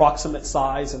approximate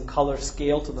size and color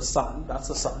scale to the sun. That's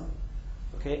the sun.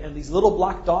 Okay, and these little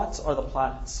black dots are the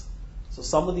planets. So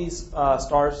some of these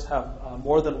stars have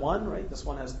more than one, right? This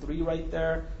one has 3 right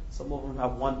there. Some of them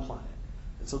have 1 planet.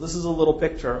 And so this is a little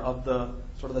picture of the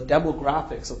sort of the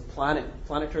demographics of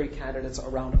planetary candidates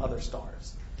around other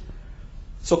stars.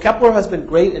 So Kepler has been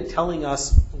great in telling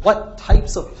us what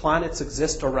types of planets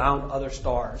exist around other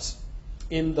stars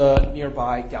in the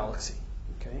nearby galaxy.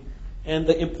 Okay? And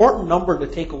the important number to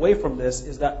take away from this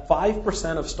is that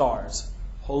 5% of stars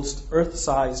host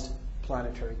Earth-sized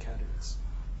planetary candidates.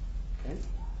 Okay?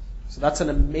 So that's an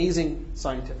amazing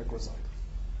scientific result.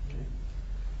 Okay?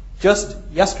 Just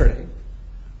yesterday,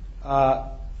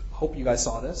 hope you guys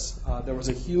saw this, there was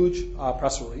a huge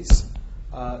press release.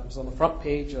 It was on the front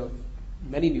page of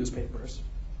many newspapers.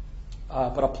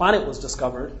 But a planet was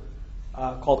discovered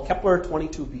called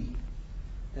Kepler-22b.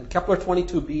 And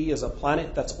Kepler-22b is a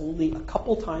planet that's only a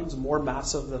couple times more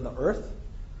massive than the Earth,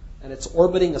 and it's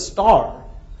orbiting a star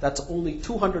that's only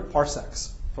 200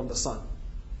 parsecs from the sun.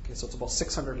 Okay, so it's about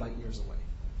 600 light years away.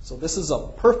 So this is a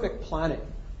perfect planet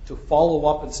to follow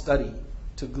up and study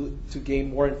to gain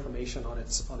more information on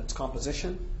its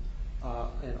composition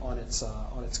and on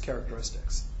its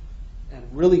characteristics. And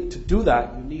really, to do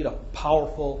that, you need a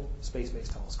powerful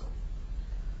space-based telescope.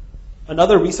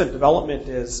 Another recent development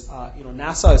is,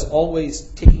 NASA is always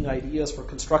taking ideas for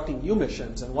constructing new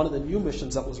missions, and one of the new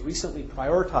missions that was recently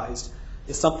prioritized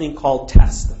is something called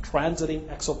TESS, the Transiting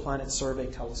Exoplanet Survey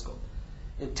Telescope.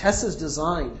 And TESS is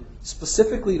designed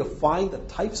specifically to find the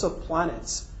types of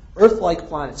planets, Earth-like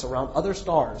planets around other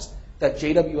stars that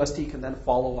JWST can then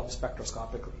follow up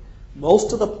spectroscopically.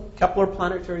 Most of the Kepler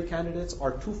planetary candidates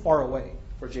are too far away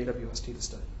for JWST to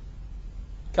study.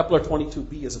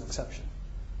 Kepler-22b is an exception.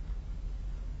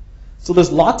 So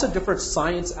there's lots of different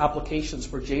science applications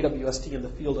for JWST in the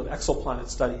field of exoplanet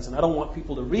studies, and I don't want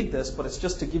people to read this, but it's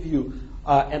just to give you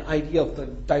an idea of the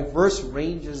diverse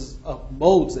ranges of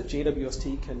modes that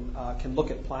JWST can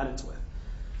look at planets with.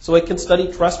 So it can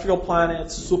study terrestrial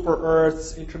planets,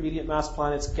 super-Earths, intermediate mass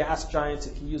planets, gas giants.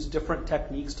 It can use different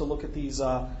techniques to look at these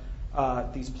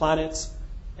planets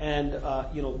and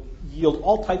yield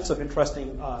all types of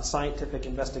interesting scientific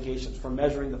investigations, from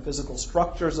measuring the physical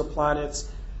structures of planets,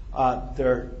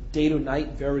 their day-to-night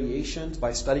variations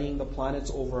by studying the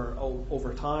planets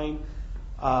over time,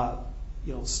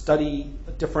 study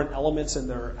different elements in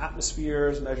their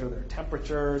atmospheres, measure their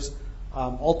temperatures,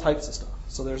 all types of stuff.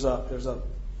 So there's a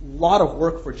lot of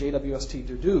work for JWST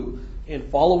to do in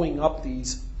following up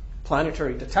these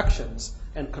planetary detections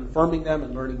and confirming them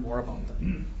and learning more about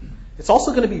them. It's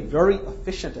also going to be very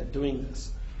efficient at doing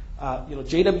this.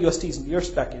 JWST's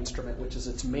NearSpec instrument, which is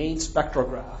its main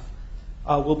spectrograph,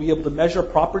 will be able to measure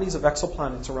properties of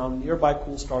exoplanets around nearby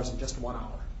cool stars in just 1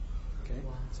 hour. Okay?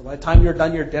 So by the time you're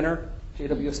done your dinner,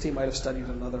 JWST might have studied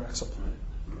another exoplanet.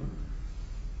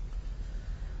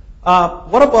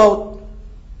 What about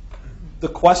the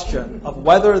question of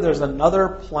whether there's another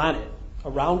planet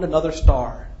around another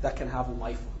star that can have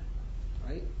life on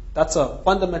it, right? That's a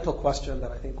fundamental question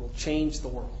that I think will change the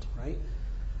world, right?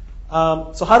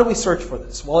 So how do we search for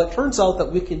this? Well, it turns out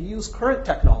that we can use current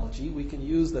technology. We can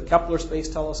use the Kepler Space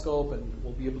Telescope, and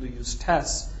we'll be able to use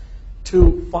TESS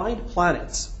to find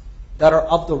planets that are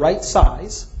of the right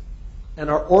size and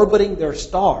are orbiting their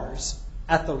stars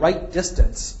at the right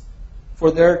distance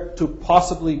for there to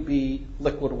possibly be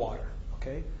liquid water.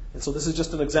 Okay? And so this is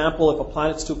just an example. If a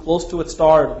planet's too close to its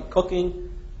star, it'll be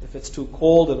cooking. If it's too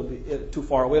cold, it'll be too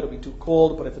far away, it'll be too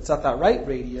cold. But if it's at that right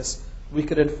radius, we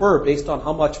could infer, based on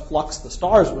how much flux the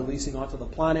star is releasing onto the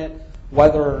planet,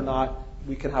 whether or not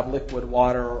we can have liquid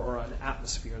water or an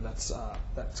atmosphere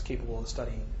that's capable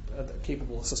of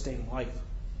capable of sustaining life.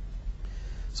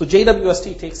 So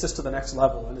JWST takes this to the next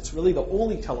level, and it's really the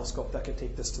only telescope that can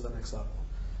take this to the next level.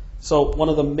 So one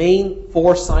of the main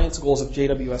 4 science goals of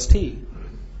JWST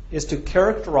is to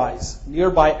characterize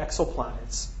nearby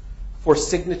exoplanets for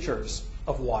signatures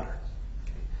of water.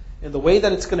 Okay? And the way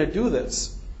that it's going to do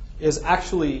this is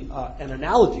actually an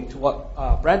analogy to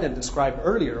what Brandon described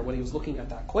earlier when he was looking at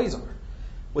that quasar.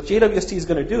 What JWST is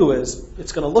going to do is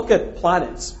it's going to look at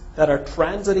planets that are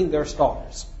transiting their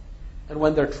stars. And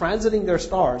when they're transiting their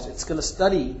stars, it's going to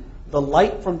study the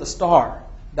light from the star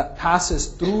that passes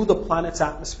through the planet's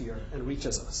atmosphere and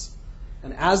reaches us.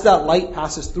 And as that light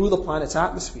passes through the planet's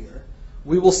atmosphere,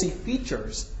 we will see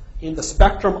features in the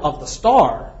spectrum of the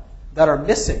star that are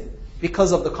missing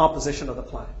because of the composition of the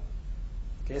planet.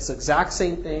 Okay, it's the exact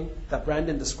same thing that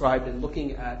Brandon described in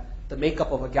looking at the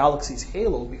makeup of a galaxy's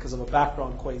halo because of a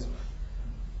background quasar.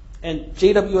 And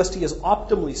JWST is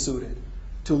optimally suited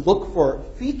to look for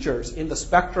features in the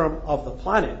spectrum of the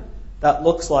planet that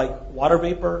looks like water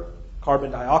vapor,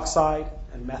 carbon dioxide,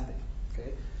 and methane.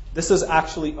 Okay? This is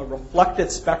actually a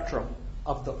reflected spectrum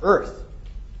of the Earth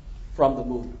from the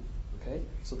moon. Okay?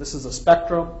 So this is a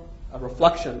spectrum, a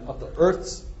reflection of the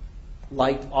Earth's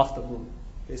light off the moon.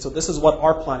 Okay? So this is what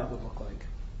our planet would look like,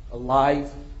 a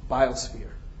live biosphere.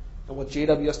 And what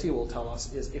JWST will tell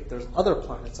us is if there's other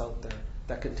planets out there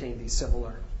that contain these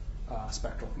similar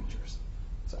spectral features.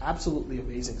 So absolutely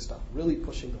amazing stuff, really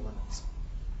pushing the limits.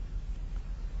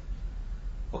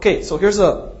 Okay,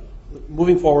 so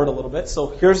moving forward a little bit. So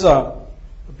here's a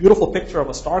beautiful picture of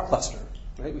a star cluster.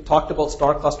 Right? We talked about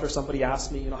star clusters. Somebody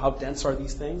asked me, how dense are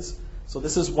these things? So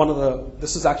this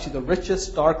is actually the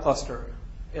richest star cluster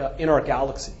in our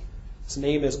galaxy. Its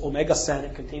name is Omega Cent.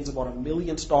 It contains about 1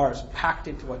 million stars packed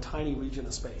into a tiny region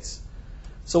of space.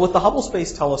 So with the Hubble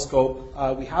Space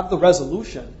Telescope, we have the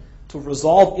resolution to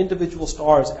resolve individual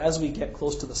stars as we get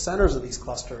close to the centers of these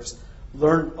clusters,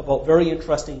 learn about very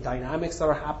interesting dynamics that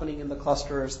are happening in the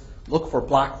clusters, look for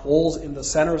black holes in the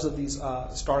centers of these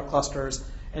star clusters,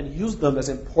 and use them as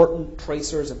important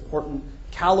tracers, important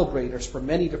calibrators for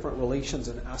many different relations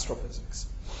in astrophysics.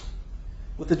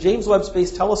 With the James Webb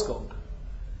Space Telescope,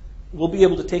 we'll be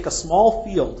able to take a small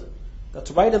field that's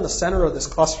right in the center of this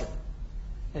cluster.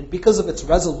 And because of its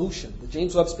resolution, the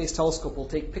James Webb Space Telescope will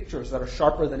take pictures that are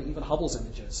sharper than even Hubble's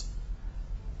images.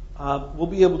 We'll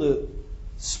be able to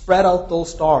spread out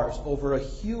those stars over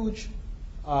huge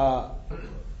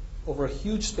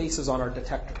spaces on our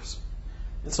detectors.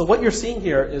 And so what you're seeing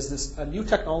here is a new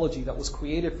technology that was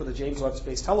created for the James Webb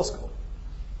Space Telescope,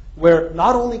 where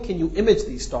not only can you image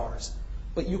these stars,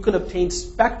 but you can obtain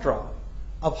spectra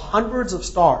of hundreds of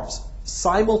stars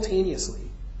simultaneously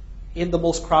in the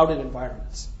most crowded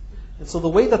environments. And so the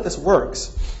way that this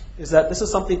works is that this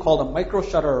is something called a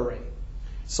microshutter array.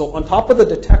 So on top of the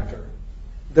detector,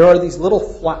 there are these little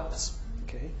flaps,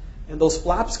 okay? And those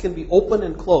flaps can be opened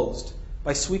and closed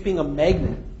by sweeping a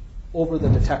magnet over the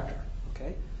detector,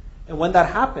 okay? And when that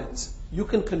happens, you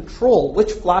can control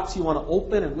which flaps you want to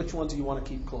open and which ones you want to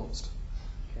keep closed.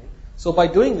 Okay? So by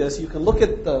doing this, you can look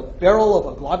at the barrel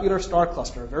of a globular star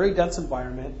cluster, a very dense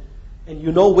environment, and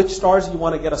you know which stars you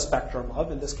want to get a spectrum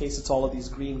of. In this case, it's all of these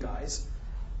green guys.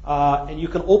 And you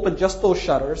can open just those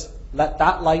shutters, let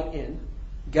that light in,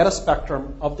 get a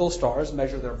spectrum of those stars,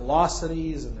 measure their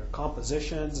velocities and their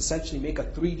compositions, essentially make a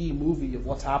 3D movie of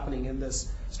what's happening in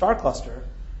this star cluster.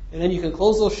 And then you can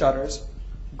close those shutters,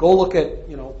 go look at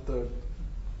the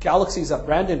galaxies that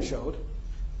Brandon showed,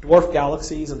 dwarf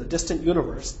galaxies in the distant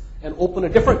universe, and open a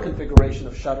different configuration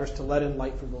of shutters to let in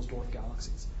light from those dwarf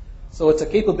galaxies. So it's a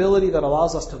capability that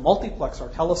allows us to multiplex our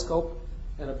telescope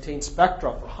and obtain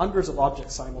spectra for hundreds of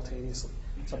objects simultaneously.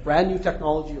 It's a brand new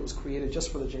technology. It was created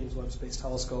just for the James Webb Space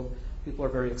Telescope. People are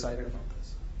very excited about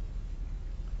this.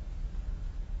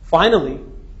 Finally,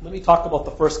 let me talk about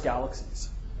the first galaxies.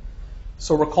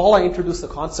 So recall I introduced the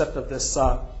concept of this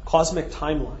cosmic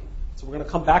timeline. So we're going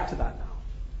to come back to that now.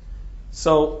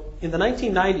 So in the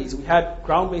 1990s, we had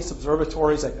ground-based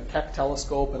observatories like the Keck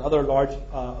telescope and other large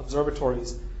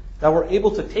observatories that were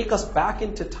able to take us back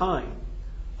into time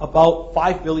about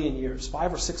 5 billion years,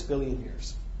 5 or 6 billion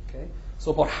years. Okay?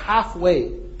 So about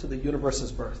halfway to the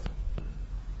universe's birth.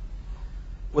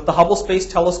 With the Hubble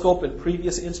Space Telescope and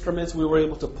previous instruments, we were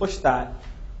able to push that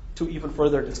to even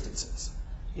further distances.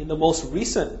 In the most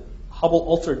recent Hubble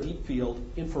Ultra Deep Field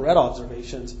infrared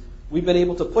observations, we've been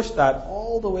able to push that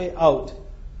all the way out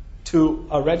to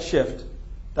a redshift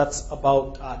that's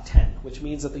about 10, which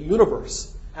means that the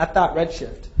universe at that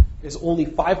redshift is only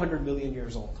 500 million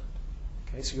years old.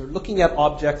 Okay, so you're looking at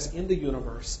objects in the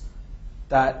universe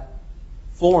that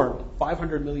formed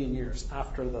 500 million years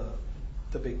after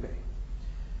the Big Bang.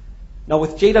 Now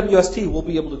with JWST, we'll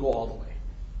be able to go all the way.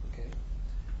 Okay?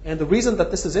 And the reason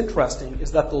that this is interesting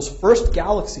is that those first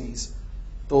galaxies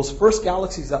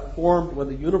that formed when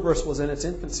the universe was in its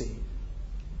infancy,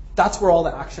 that's where all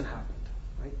the action happened.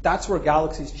 Right? That's where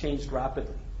galaxies changed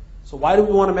rapidly. So why do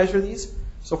we want to measure these?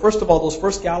 So first of all, those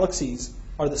first galaxies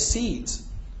are the seeds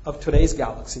of today's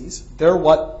galaxies. They're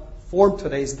what formed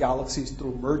today's galaxies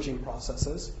through merging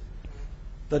processes.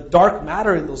 The dark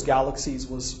matter in those galaxies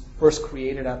was first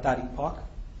created at that epoch.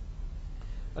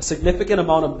 A significant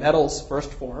amount of metals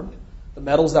first formed. The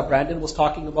metals that Brandon was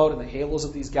talking about in the halos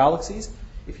of these galaxies.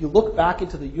 If you look back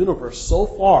into the universe so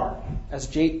far as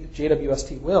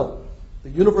JWST will, the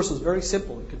universe was very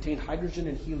simple. It contained hydrogen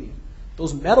and helium.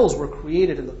 Those metals were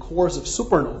created in the cores of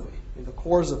supernovae, in the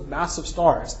cores of massive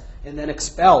stars, and then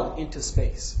expelled into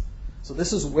space. So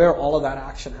this is where all of that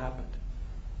action happened.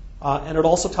 And it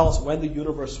also tells us when the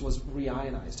universe was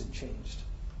reionized and changed.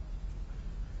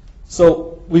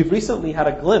 So we've recently had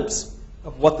a glimpse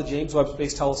of what the James Webb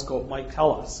Space Telescope might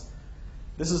tell us.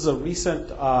 This is a recent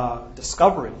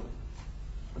discovery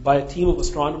by a team of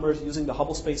astronomers using the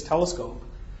Hubble Space Telescope,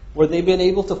 where they've been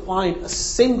able to find a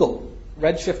single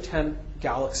redshift 10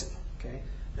 galaxy. Okay?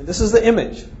 And this is the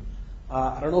image.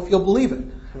 I don't know if you'll believe it.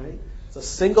 Right? It's a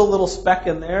single little speck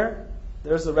in there.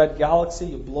 There's the red galaxy.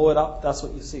 You blow it up, that's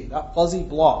what you see. That fuzzy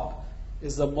blob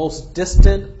is the most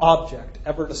distant object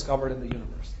ever discovered in the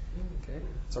universe. Okay?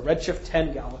 It's a redshift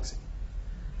 10 galaxy.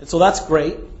 And so that's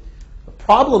great. The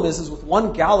problem is with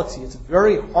one galaxy, it's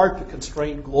very hard to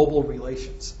constrain global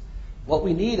relations. What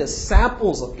we need is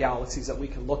samples of galaxies that we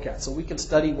can look at, so we can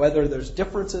study whether there's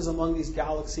differences among these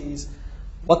galaxies,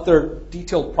 what their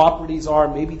detailed properties are.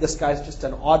 Maybe this guy's just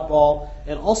an oddball,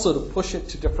 and also to push it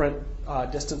to different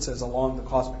distances along the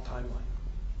cosmic timeline.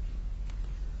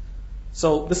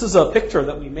 So this is a picture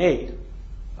that we made.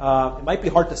 It might be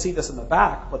hard to see this in the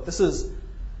back, but this is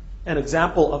an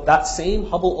example of that same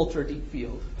Hubble Ultra Deep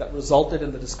Field that resulted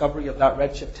in the discovery of that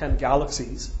redshift 10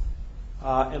 galaxies.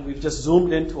 And we've just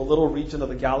zoomed into a little region of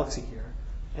the galaxy here.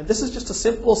 And this is just a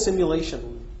simple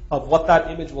simulation of what that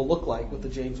image will look like with the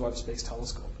James Webb Space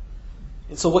Telescope.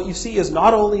 And so what you see is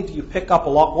not only do you pick up a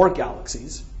lot more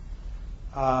galaxies,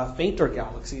 fainter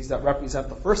galaxies that represent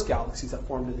the first galaxies that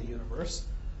formed in the universe.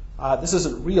 This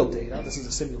isn't real data, this is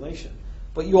a simulation.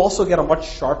 But you also get a much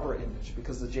sharper image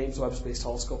because the James Webb Space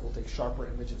Telescope will take sharper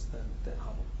images than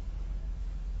Hubble.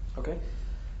 Okay?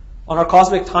 On our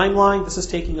cosmic timeline, this is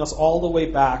taking us all the way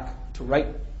back to right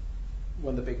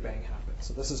when the Big Bang happened.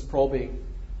 So this is probing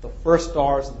the first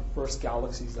stars and the first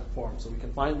galaxies that formed. So we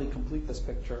can finally complete this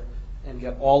picture and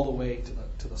get all the way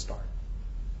to the start.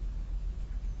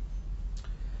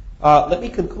 Let me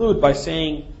conclude by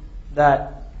saying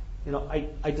that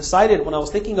I decided when I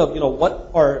was thinking of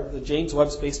what are the James Webb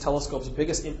Space Telescope's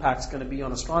biggest impacts going to be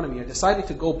on astronomy, I decided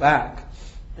to go back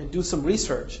and do some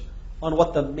research on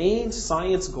what the main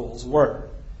science goals were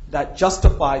that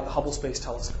justified the Hubble Space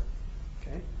Telescope.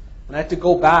 Okay? And I had to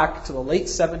go back to the late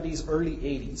 70s, early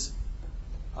 80s,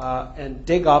 and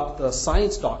dig up the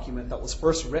science document that was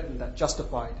first written that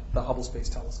justified the Hubble Space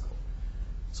Telescope.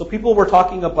 So people were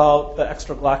talking about the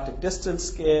extragalactic distance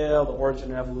scale, the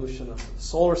origin and evolution of the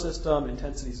solar system,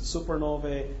 intensities of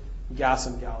supernovae, gas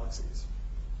and galaxies.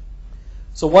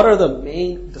 So what are the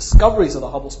main discoveries of the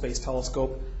Hubble Space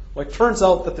Telescope? Well, it turns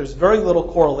out that there's very little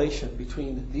correlation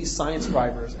between these science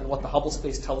drivers and what the Hubble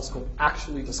Space Telescope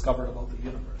actually discovered about the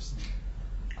universe.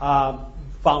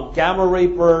 found gamma ray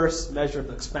bursts, measured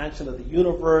the expansion of the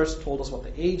universe, told us what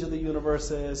the age of the universe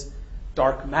is,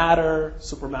 dark matter,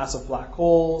 supermassive black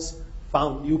holes,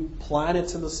 found new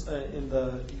planets in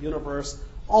the universe,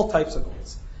 all types of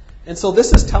goals. And so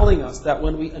this is telling us that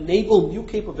when we enable new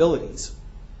capabilities,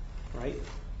 right,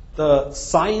 the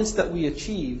science that we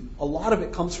achieve, a lot of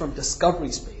it comes from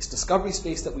discovery space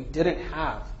that we didn't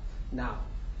have now.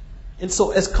 And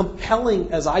so as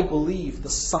compelling as I believe the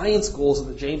science goals of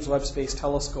the James Webb Space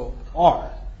Telescope are,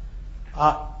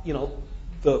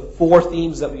 the 4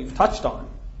 themes that we've touched on,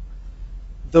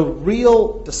 the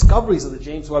real discoveries of the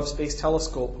James Webb Space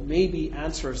Telescope may be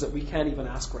answers that we can't even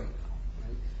ask right now.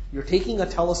 Right? You're taking a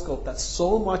telescope that's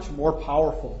so much more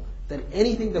powerful than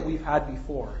anything that we've had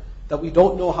before that we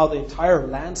don't know how the entire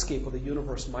landscape of the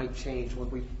universe might change when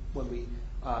we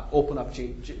open up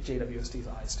JWST's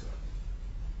eyes to it.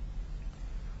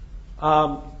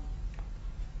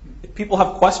 If people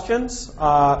have questions,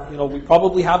 we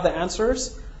probably have the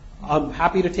answers. I'm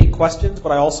happy to take questions,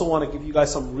 but I also want to give you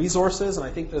guys some resources, and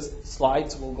I think the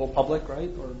slides will go public,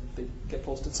 right, or they get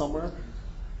posted somewhere.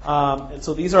 And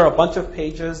so these are a bunch of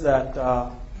pages that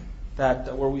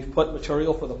where we've put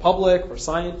material for the public, for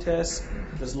scientists.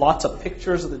 There's lots of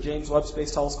pictures of the James Webb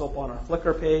Space Telescope on our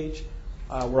Flickr page.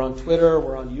 We're on Twitter,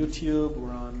 we're on YouTube,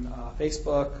 we're on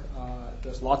Facebook.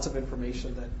 There's lots of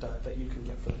information that you can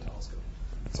get for the telescope.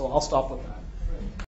 So I'll stop with that.